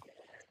guiding?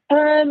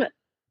 In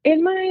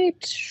my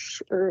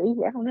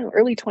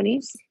early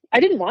 20s. I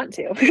didn't want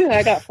to.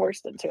 I got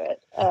forced into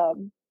it.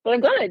 But I'm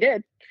glad I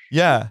did.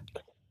 Yeah.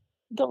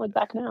 Don't look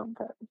back now,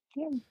 but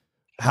yeah.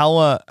 How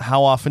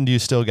often do you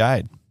still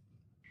guide?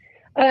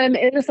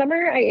 In the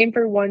summer, I aim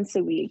for once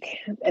a week,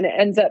 and it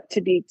ends up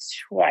to be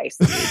twice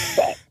a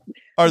week.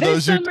 But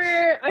this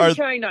summer, I'm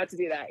trying not to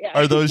do that. Yeah.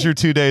 Are those your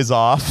 2 days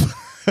off?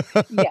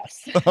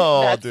 Yes.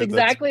 Oh, that's dude,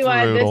 exactly that's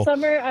why brutal. this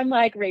summer I'm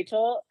like,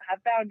 Rachel, have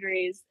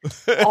boundaries.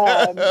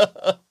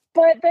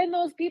 But then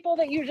those people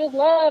that you just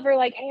love are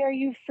like, hey, are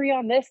you free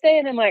on this day?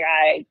 And I'm like,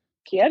 I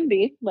can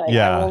be. Like,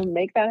 I will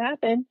make that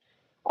happen.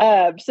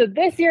 So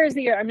this year is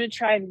the year I'm going to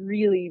try and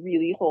really,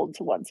 really hold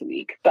to once a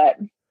week. But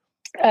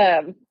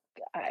I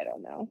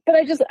don't know. But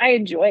I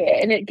enjoy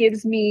it. And it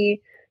gives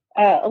me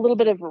a little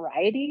bit of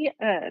variety.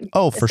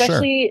 For sure.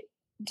 Especially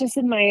just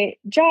in my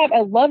job.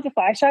 I love the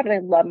fly shop and I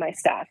love my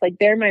staff. Like,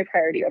 they're my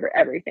priority over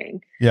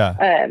everything.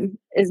 Yeah.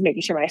 Is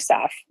making sure my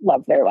staff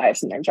love their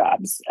lives and their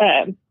jobs.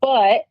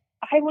 But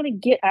I want to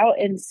get out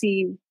and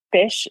see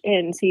fish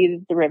and see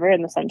the river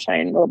and the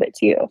sunshine a little bit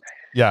too.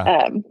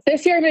 Yeah.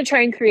 This year I'm going to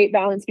try and create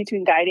balance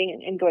between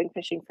guiding and going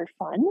fishing for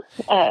fun.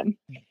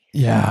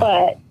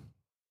 But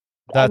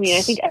I mean,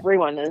 I think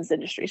everyone in this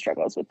industry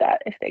struggles with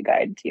that if they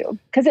guide too,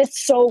 because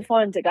it's so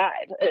fun to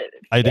guide.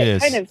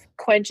 It kind of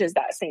quenches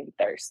that same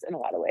thirst in a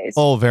lot of ways.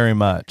 Oh, very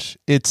much.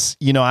 It's,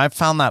 you know, I've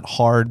found that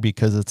hard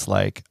because it's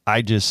like,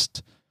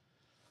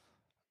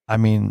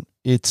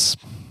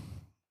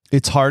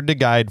 it's hard to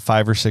guide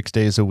 5 or 6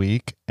 days a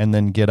week and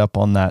then get up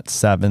on that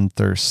 7th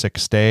or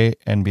 6th day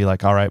and be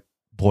like, all right,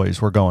 boys,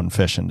 we're going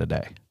fishing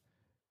today.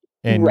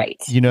 And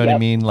you know what I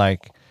mean?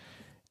 Like,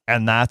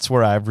 and that's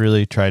where I've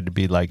really tried to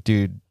be like,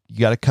 dude, you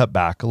got to cut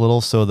back a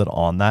little so that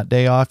on that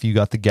day off, you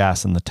got the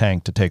gas in the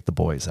tank to take the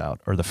boys out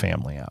or the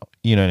family out.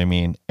 You know what I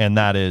mean? And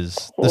that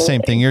is the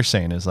same thing you're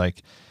saying is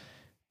like,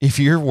 if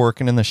you're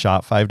working in the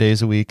shop 5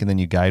 days a week and then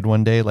you guide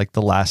one day, like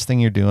the last thing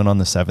you're doing on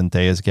the 7th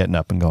day is getting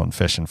up and going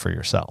fishing for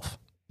yourself.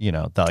 You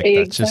know, that, like,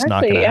 that's just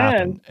not going to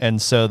happen. And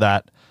so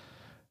that,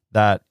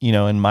 you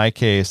know, in my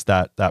case,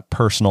 that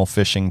personal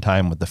fishing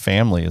time with the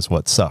family is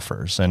what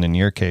suffers. And in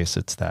your case,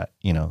 it's that,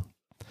 you know,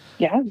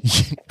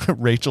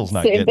 Rachel's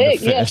not getting to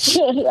fish.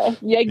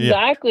 Yeah,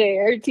 exactly.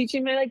 Or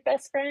teaching my like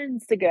best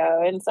friends to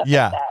go and stuff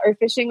like that. Or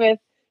fishing with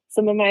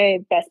some of my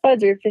best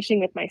buds or fishing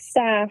with my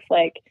staff.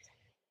 Like,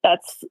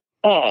 that's,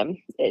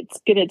 it's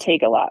going to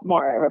take a lot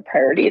more of a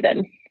priority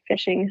than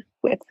fishing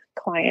with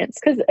clients.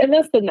 And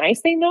that's the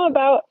nice thing though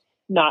about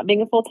not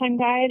being a full-time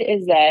guide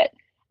is that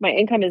my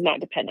income is not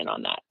dependent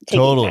on that.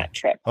 Taking that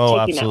trip,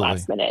 taking that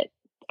last minute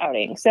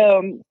outing.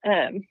 So,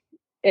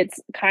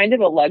 it's kind of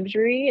a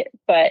luxury,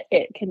 but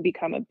it can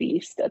become a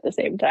beast at the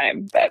same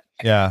time. But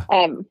I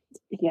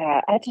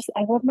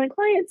love my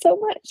clients so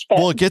much.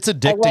 But it gets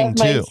addicting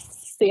too.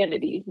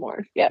 Sanity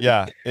more.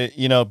 Yeah.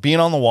 You know,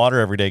 being on the water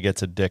every day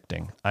gets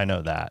addicting. I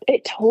know that.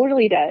 It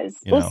totally does.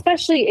 Well,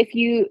 especially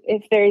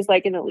if there's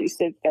like an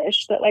elusive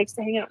fish that likes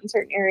to hang out in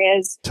certain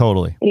areas.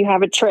 Totally. And you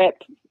have a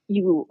trip,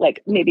 you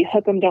like maybe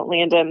hook them, don't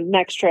land them.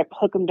 Next trip,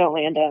 hook them, don't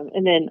land them.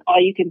 And then all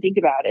you can think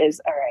about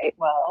is, all right,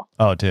 well,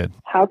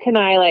 how can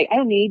I I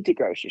don't need to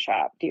grocery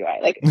shop, do I?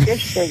 Like, grocery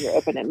stores are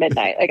open at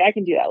midnight. Like, I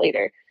can do that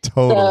later.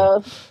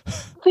 Totally. So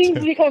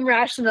things become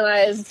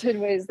rationalized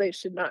in ways they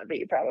should not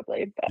be,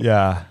 probably. But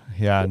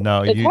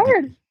no, it's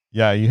hard.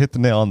 Yeah, you hit the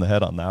nail on the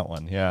head on that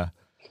one. Yeah.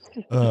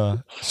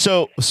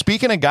 So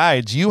speaking of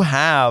guides, you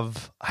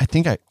have, I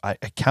think I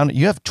counted,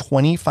 you have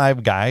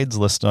 25 guides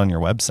listed on your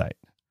website.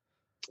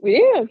 We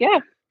do, yeah.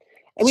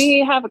 And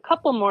we have a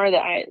couple more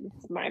that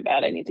it's my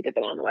bad. I need to get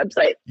them on the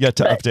website.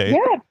 Update.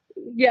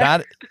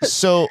 Yeah.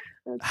 So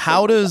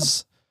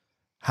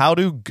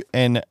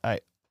and I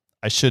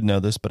should know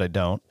this, but I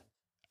don't.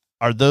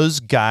 Are those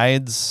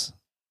guides,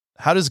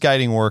 how does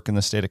guiding work in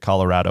the state of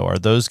Colorado? Are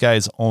those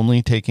guys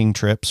only taking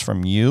trips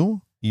from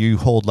you? You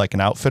hold like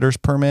an outfitter's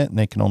permit and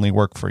they can only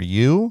work for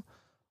you?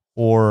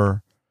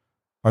 Or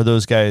are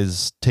those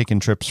guys taking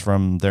trips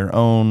from their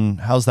own?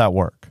 How's that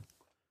work?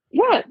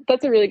 Yeah,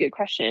 that's a really good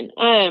question.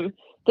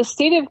 The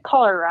state of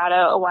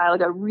Colorado a while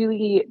ago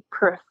really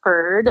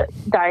preferred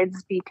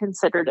guides be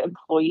considered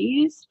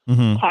employees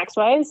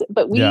tax-wise,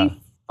 but we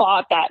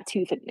fought that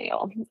tooth and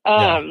nail.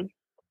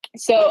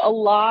 So a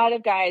lot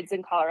of guides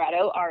in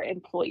Colorado are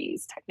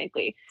employees,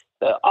 technically.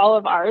 So all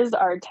of ours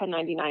are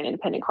 1099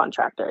 independent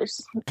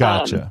contractors.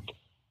 Gotcha.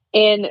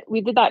 And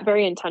we did that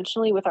very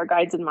intentionally with our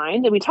guides in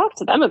mind. And we talked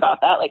to them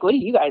about that. Like, what do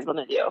you guys want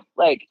to do?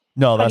 Like,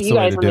 no, how that's do you the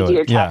way guys to want to do do it.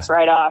 your tax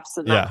write-offs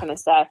and that kind of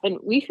stuff? And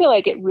we feel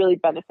like it really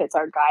benefits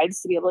our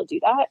guides to be able to do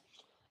that.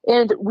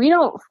 And we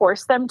don't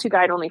force them to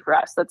guide only for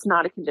us. That's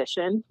not a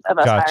condition of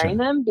us hiring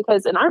them,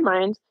 because in our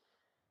mind,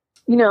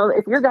 you know,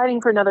 if you're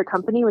guiding for another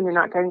company when you're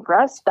not guiding for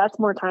us, that's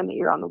more time that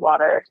you're on the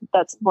water.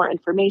 That's more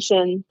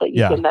information that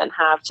you can then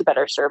have to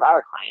better serve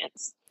our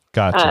clients.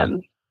 Gotcha.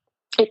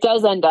 It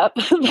does end up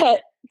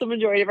that the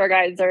majority of our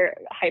guides are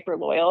hyper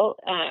loyal.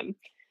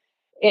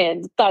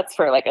 And that's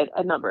for like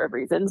a number of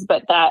reasons,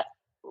 but that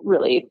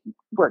really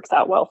works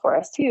out well for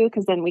us too.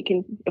 Cause then we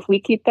can, if we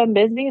keep them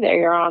busy,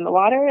 they're on the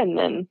water, and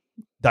then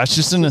that's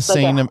just an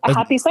insane, like a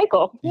happy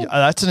cycle. Yeah.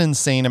 That's an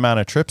insane amount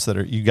of trips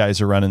that you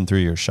guys are running through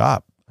your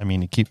shop. I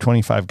mean, to keep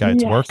 25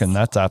 guides working,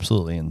 that's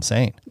absolutely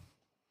insane.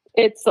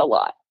 It's a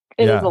lot.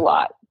 It is a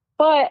lot,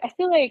 but I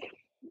feel like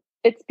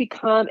it's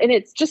become, and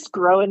it's just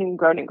grown and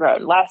grown and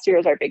grown. Last year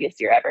is our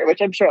biggest year ever,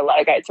 which I'm sure a lot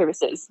of guide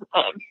services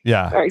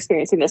are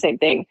experiencing the same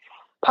thing.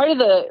 Part of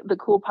the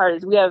cool part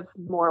is we have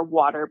more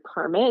water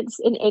permits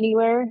in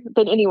anywhere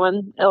than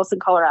anyone else in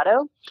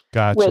Colorado,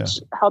 which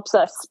helps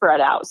us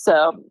spread out.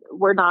 So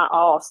we're not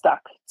all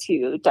stuck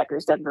to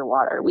Decker's Denver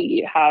water.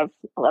 We have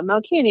a lot of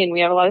Mount Canyon. We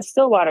have a lot of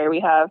still water.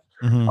 We have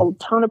a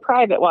ton of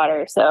private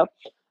water. So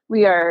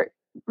we are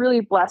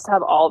really blessed to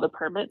have all the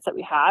permits that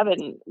we have,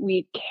 and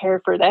we care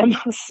for them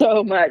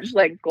so much,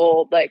 like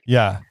gold. Like,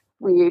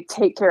 we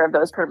take care of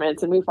those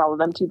permits and we follow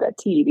them to the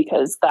T,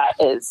 because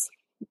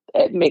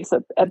it makes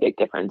a big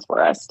difference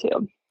for us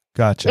too.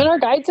 Gotcha. And our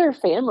guides are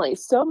family.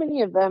 So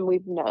many of them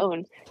we've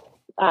known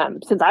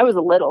since I was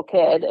a little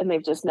kid, and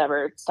they've just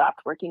never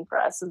stopped working for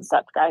us and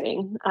stopped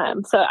guiding.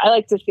 So I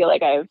like to feel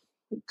like I have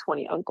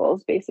 20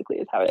 uncles, basically,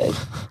 is how it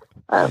is.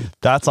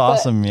 That's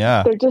awesome.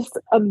 Yeah. They're just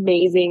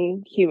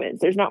amazing humans.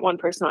 There's not one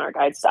person on our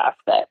guide staff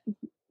that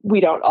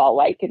we don't all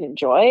like and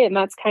enjoy. And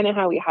that's kind of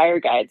how we hire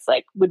guides.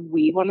 Like, would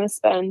we want to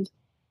spend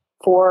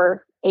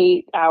 4-8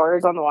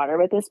 hours on the water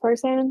with this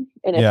person?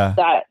 And if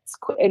that's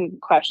in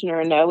question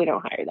or a no, we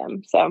don't hire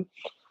them. So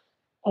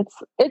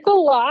it's a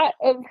lot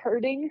of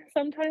hurting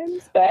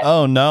sometimes, but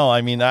oh no,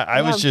 I mean,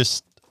 I was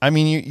just, I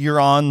mean, you're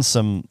on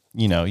some,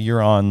 you know,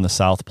 you're on the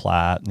South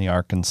Platte and the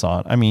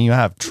Arkansas. I mean, you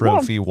have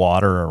trophy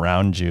water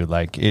around you.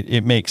 Like,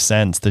 it makes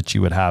sense that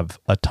you would have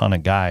a ton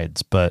of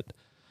guides, but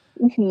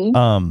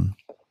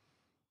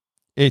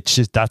it's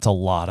just, that's a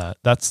lot of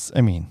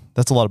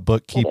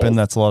bookkeeping.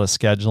 That's a lot of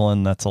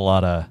scheduling. That's a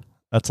lot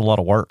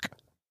of work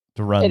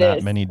to run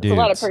that many dudes. It's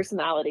a lot of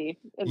personality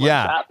in one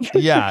shop.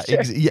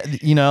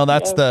 You know,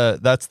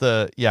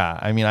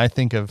 I mean, I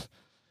think of,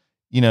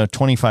 you know,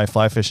 25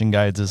 fly fishing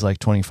guides is like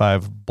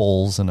 25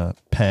 bowls and a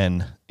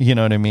pen. You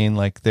know what I mean?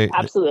 Like,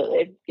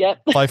 absolutely.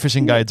 Yep. Fly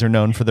fishing guides are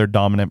known for their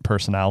dominant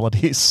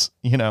personalities,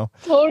 you know?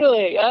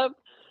 Totally. Yep.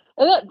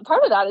 And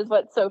part of that is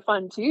what's so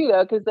fun too,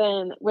 though, because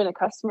then when a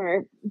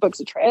customer books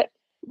a trip,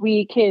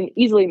 we can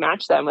easily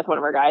match them with one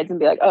of our guides and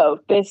be like, oh,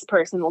 this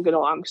person will get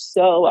along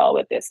so well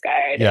with this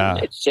guide. Yeah.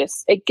 And it's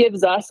just, it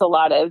gives us a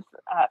lot of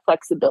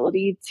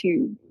flexibility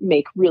to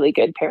make really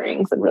good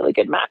pairings and really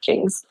good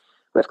matchings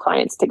with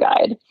clients to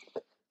guide.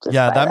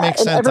 That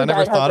makes sense. I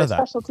never thought of that.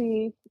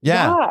 Specialty.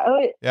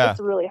 It's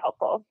really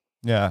helpful.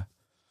 Yeah.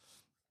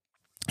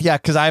 Yeah,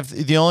 because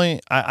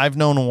I've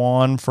known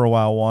Juan for a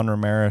while, Juan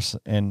Ramirez,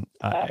 and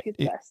he's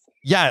the best.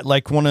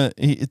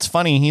 It's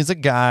funny. He's a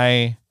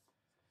guy.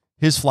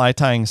 His fly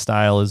tying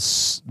style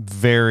is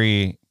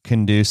very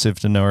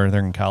conducive to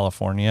Northern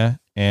California,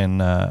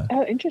 and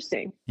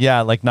interesting.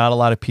 Yeah, like, not a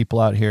lot of people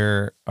out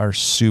here are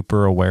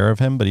super aware of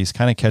him, but he's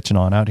kind of catching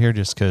on out here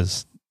just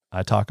because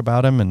I talk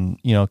about him, and,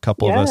 you know, a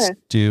couple of us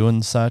do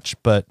and such,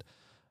 but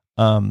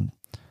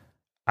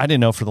I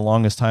didn't know for the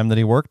longest time that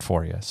he worked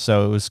for you.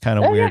 So it was kind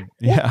of weird.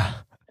 Yeah.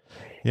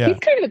 He's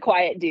kind of a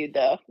quiet dude,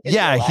 though.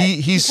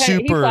 He's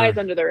super. He flies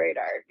under the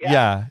radar.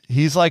 Yeah.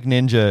 He's like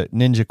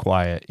ninja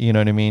quiet. You know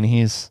what I mean?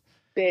 He's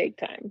big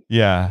time.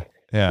 Yeah.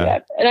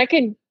 And I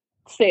can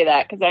say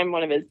that because I'm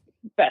one of his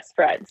best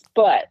friends,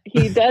 but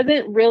he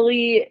doesn't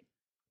really,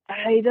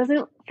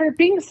 for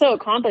being so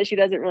accomplished, he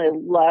doesn't really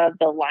love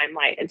the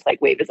limelight. It's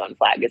like wave his own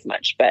flag as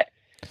much, but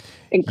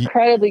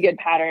incredibly good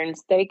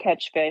patterns. They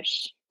catch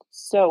fish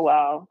so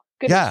well.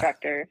 Good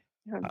instructor.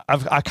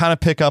 I kind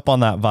of pick up on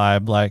that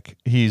vibe. Like,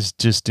 he's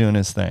just doing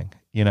his thing,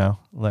 you know,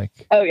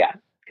 like, oh yeah,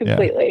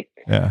 completely.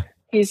 Yeah.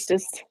 He's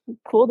just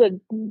cool to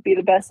be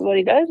the best at what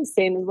he does and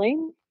stay in his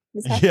lane.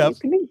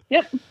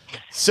 Yep.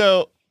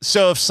 So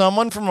if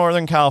someone from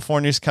Northern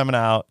California is coming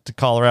out to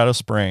Colorado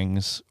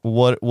Springs,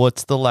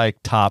 what's the like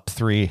top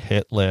 3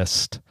 hit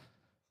list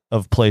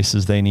of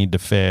places they need to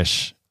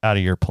fish out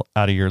of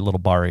your little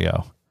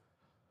barrio?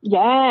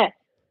 Yeah.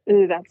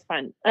 Ooh, that's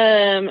fun.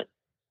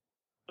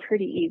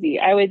 Pretty easy.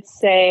 I would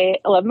say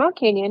I love Mount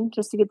Canyon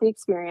just to get the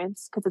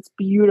experience because it's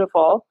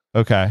beautiful.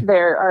 Okay.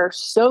 There are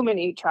so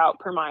many trout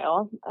per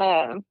mile.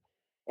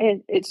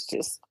 It's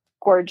just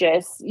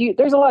gorgeous.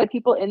 There's a lot of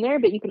people in there,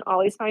 but you can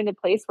always find a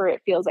place where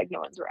it feels like no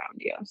one's around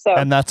you. So,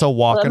 and that's a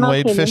walk and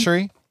wade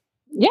fishery?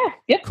 Yeah.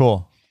 Yep.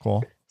 Cool.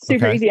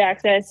 Super easy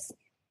access.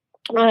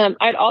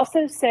 I'd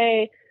also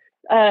say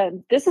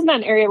this is not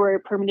an area we're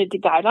permitted to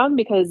guide on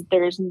because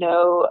there's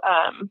no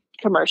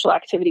commercial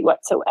activity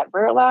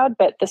whatsoever allowed,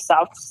 but the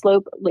South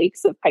Slope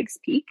Lakes of Pikes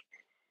Peak,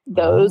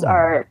 those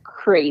are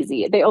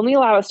crazy. They only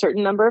allow a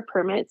certain number of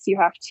permits. You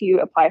have to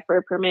apply for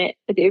a permit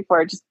the day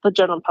before. Just the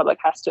general public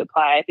has to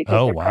apply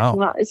because their parking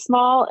lot is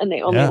small and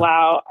they only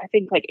allow, I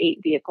think, like 8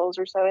 vehicles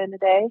or so in a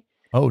day.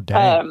 Oh,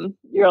 dang.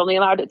 You're only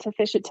allowed to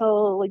fish it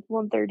till like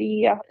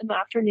 1:30 in the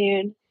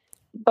afternoon.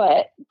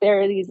 But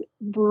there are these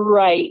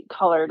bright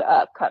colored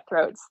up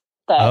cutthroats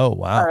that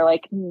are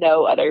like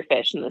no other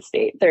fish in the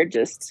state. They're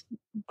just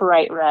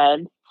bright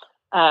red.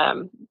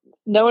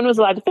 No one was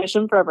allowed to fish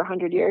them for over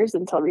 100 years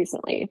until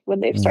recently when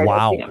they've started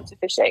opening them to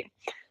fishing.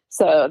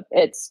 So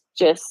it's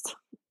just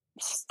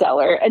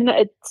stellar. And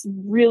it's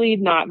really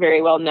not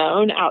very well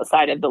known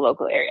outside of the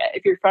local area.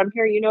 If you're from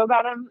here, you know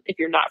about them. If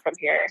you're not from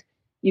here,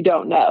 you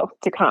don't know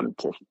to come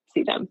to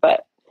see them.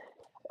 But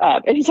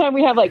anytime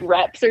we have like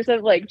reps or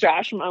something, like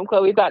Josh from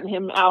Umpqua, we've gotten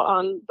him out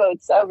on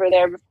boats over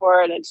there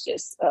before, and it's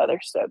just they're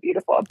so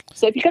beautiful.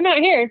 So if you come out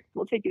here,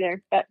 we'll take you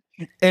there. But,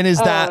 and is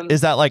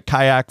that like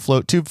kayak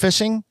float tube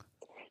fishing?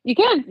 You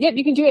can,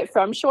 you can do it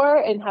from shore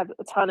and have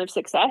a ton of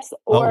success.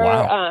 Or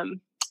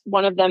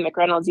one of them,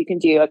 McReynolds, you can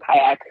do a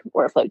kayak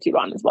or a float tube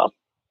on as well.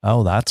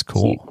 Oh, that's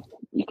cool. So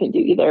you can do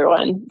either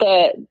one.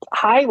 The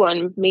high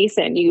one,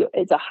 Mason,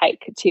 it's a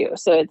hike too,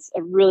 so it's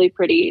a really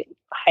pretty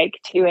hike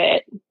to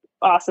it.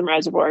 Awesome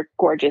reservoir,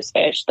 gorgeous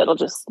fish that'll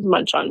just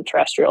munch on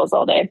terrestrials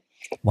all day.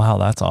 Wow,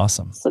 that's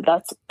awesome. So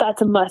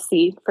that's a must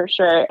see for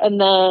sure. And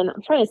then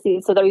I'm trying to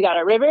see, so that we got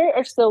a river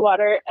or still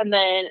water, and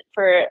then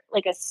for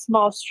like a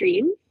small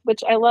stream,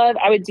 which I love,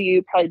 I would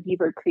do probably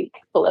Beaver Creek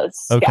below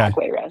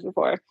Skagway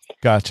Reservoir.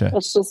 Gotcha.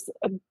 It's just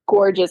a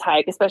gorgeous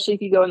hike, especially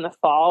if you go in the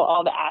fall.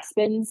 All the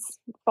aspens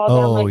fall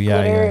down like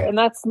glitter, and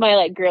that's my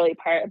like girly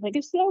part. I'm like,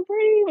 it's so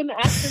pretty when the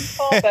aspens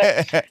fall,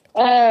 but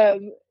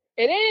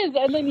it is,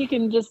 and then you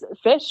can just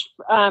fish.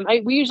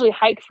 We usually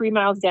hike 3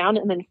 miles down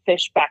and then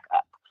fish back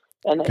up,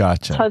 and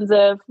tons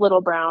of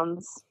little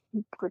browns,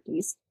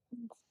 brickies.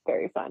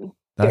 Very fun.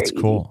 That's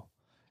very cool.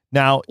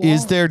 Now,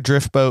 is there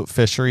drift boat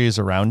fisheries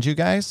around you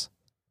guys?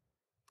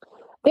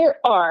 There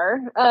are.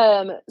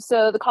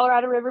 So the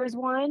Colorado River is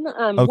one.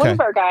 One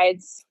of our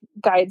guides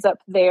up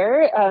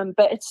there,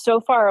 but it's so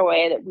far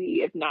away that we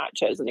have not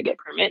chosen to get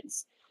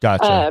permits.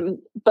 Gotcha.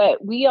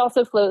 But we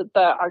also float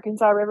the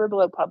Arkansas River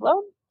below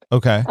Pueblo.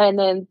 Okay. And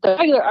then the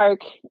regular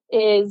Ark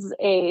is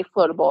a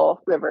floatable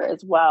river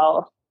as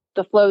well.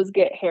 The flows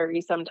get hairy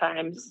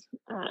sometimes.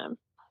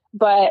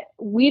 But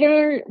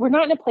we're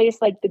not in a place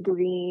like the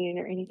Green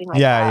or anything like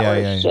that. Where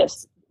it's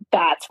just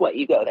that's what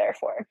you go there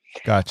for.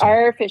 Gotcha.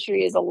 Our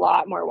fishery is a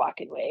lot more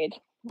walk and wade.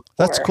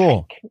 That's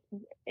cool.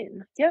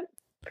 Yep.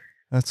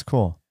 That's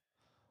cool.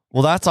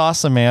 Well, that's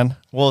awesome, man.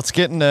 Well, it's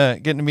getting to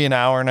be an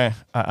hour, and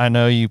I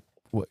know you.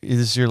 This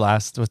is your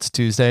last. What's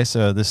Tuesday?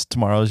 So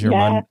tomorrow's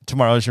your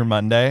tomorrow's your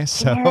Monday.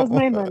 So tomorrow's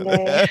my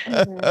Monday.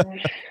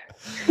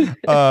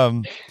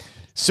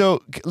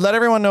 So let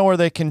everyone know where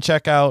they can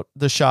check out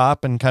the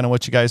shop and kind of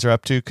what you guys are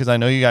up to. Cause I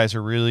know you guys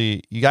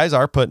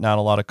are putting out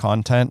a lot of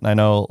content, and I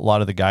know a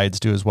lot of the guides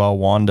do as well.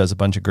 Juan does a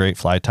bunch of great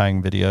fly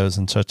tying videos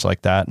and such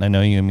like that. And I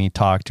know you and me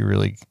talked, you're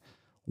really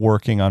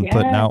working on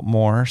putting out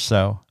more.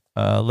 So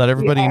let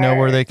everybody know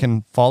where they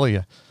can follow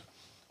you.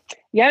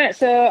 Yeah.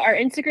 So our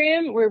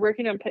Instagram, we're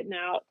working on putting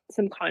out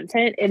some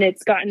content, and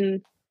it's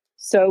gotten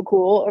so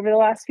cool over the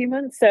last few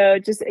months. So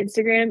just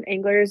Instagram,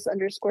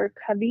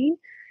 anglers_Covey.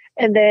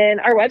 And then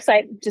our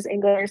website, just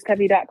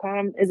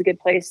anglerscovey.com, is a good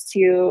place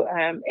to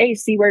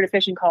see where to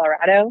fish in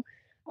Colorado,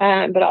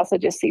 but also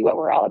just see what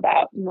we're all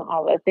about and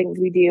all the things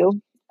we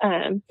do.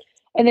 And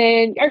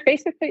then our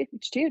Facebook page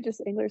too,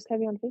 just Anglers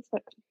Covey on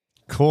Facebook.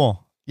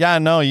 Cool. Yeah,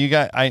 no, you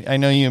got. I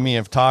know you and me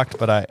have talked,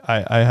 but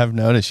I have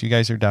noticed you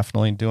guys are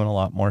definitely doing a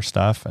lot more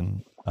stuff.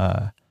 And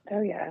oh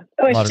yeah,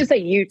 it's just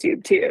like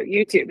YouTube too.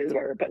 YouTube is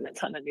where we're putting a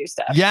ton of new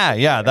stuff.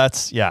 Yeah,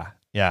 that's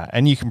Yeah,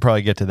 and you can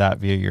probably get to that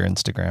via your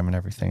Instagram and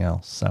everything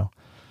else. So,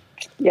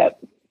 yep.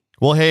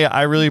 Well, hey,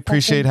 I really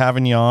appreciate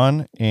having you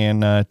on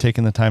and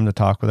taking the time to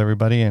talk with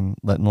everybody and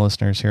letting the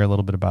listeners hear a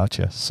little bit about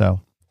you. So,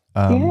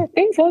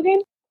 thanks,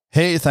 Logan.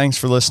 Hey, thanks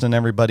for listening,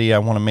 everybody. I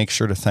want to make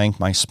sure to thank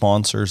my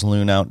sponsors,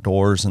 Loon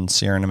Outdoors and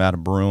Sierra Nevada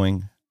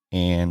Brewing,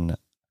 and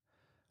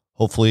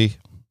hopefully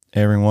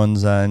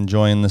everyone's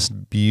enjoying this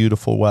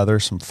beautiful weather,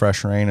 some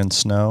fresh rain and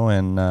snow,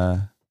 and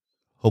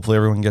hopefully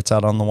everyone gets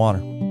out on the water.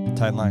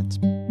 Tight lines.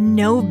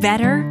 Know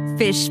better,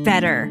 fish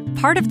better.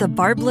 Part of the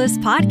Barbless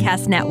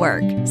Podcast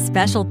Network.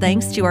 Special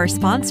thanks to our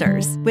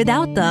sponsors.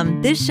 Without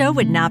them, this show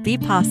would not be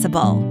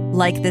possible.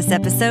 Like this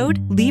episode?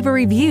 Leave a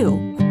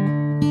review.